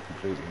apart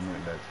completely, isn't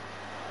it, lads?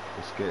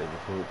 Let's get it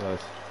before it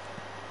does.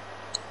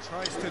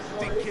 Tries to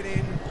dink it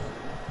in.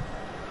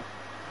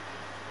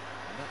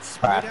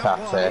 Bad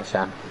tough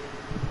session.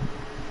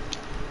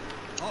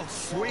 Oh,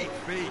 sweet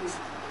feet.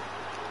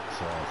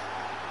 offside.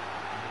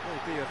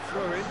 Will be a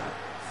throw-in.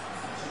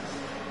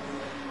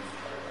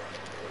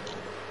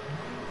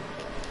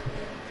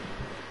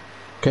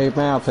 Keep him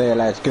out here,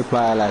 lads. Good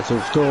player, lads. He'll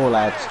score,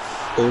 lads.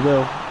 He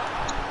will.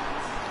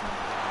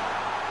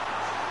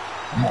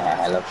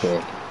 Yeah, look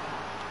here.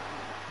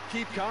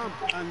 Keep calm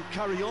and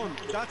carry on.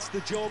 That's the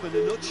job in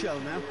a nutshell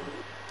now.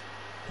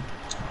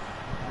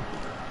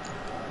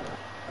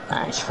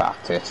 Ah, he's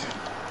fucked it. Fucked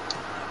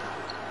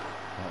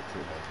it,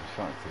 lads. He's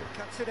fucked it.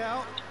 Cuts it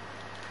out.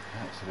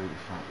 Absolutely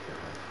fucked it,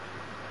 lads.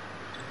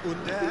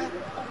 Under.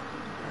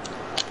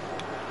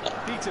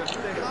 Peter,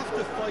 they have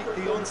to fight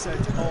the onset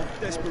of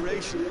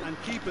desperation and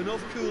keep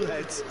enough cool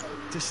heads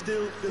to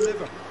still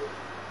deliver.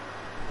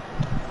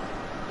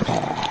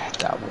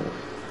 Double.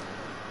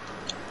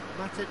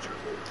 Matic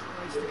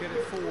tries to get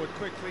it forward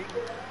quickly.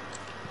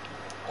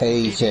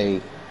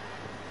 Easy.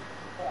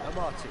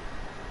 Amati.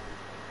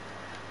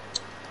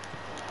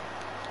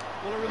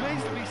 Well, it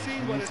remains to be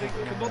seen whether they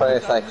can come up Fair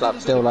with play that club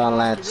little still bit of on,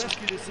 balance lads. to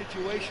rescue the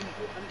situation,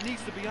 and it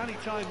needs to be any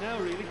time now,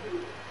 really.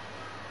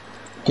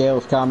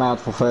 Gills come out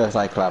for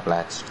Thursday club,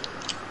 lads.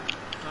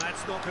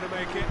 That's not going to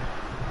make it.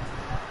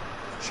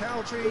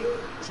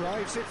 Chowdhury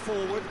drives it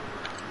forward.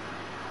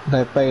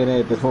 They've been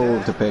here before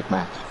with the big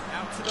match.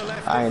 Out to the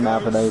left. I ain't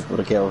having those for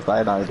the kills,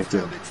 they know the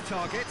kills. Its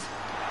target.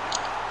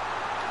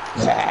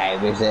 Yeah,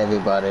 there's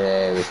everybody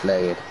there who's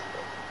played.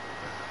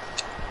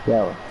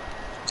 Yo.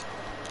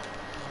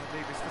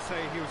 Needless to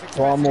say, he was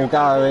One more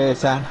go here,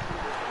 son.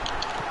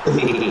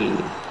 Bruno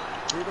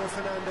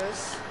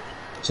Fernandes.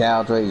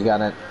 Chowdhury's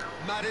got it.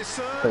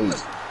 Madison.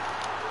 Please.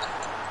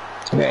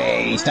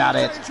 Yeah, he's done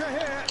it.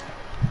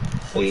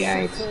 He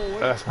ain't.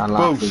 That's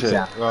Unlucky, bullshit.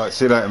 son. Right,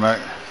 see you later, mate.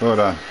 Well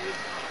done.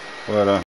 Well done.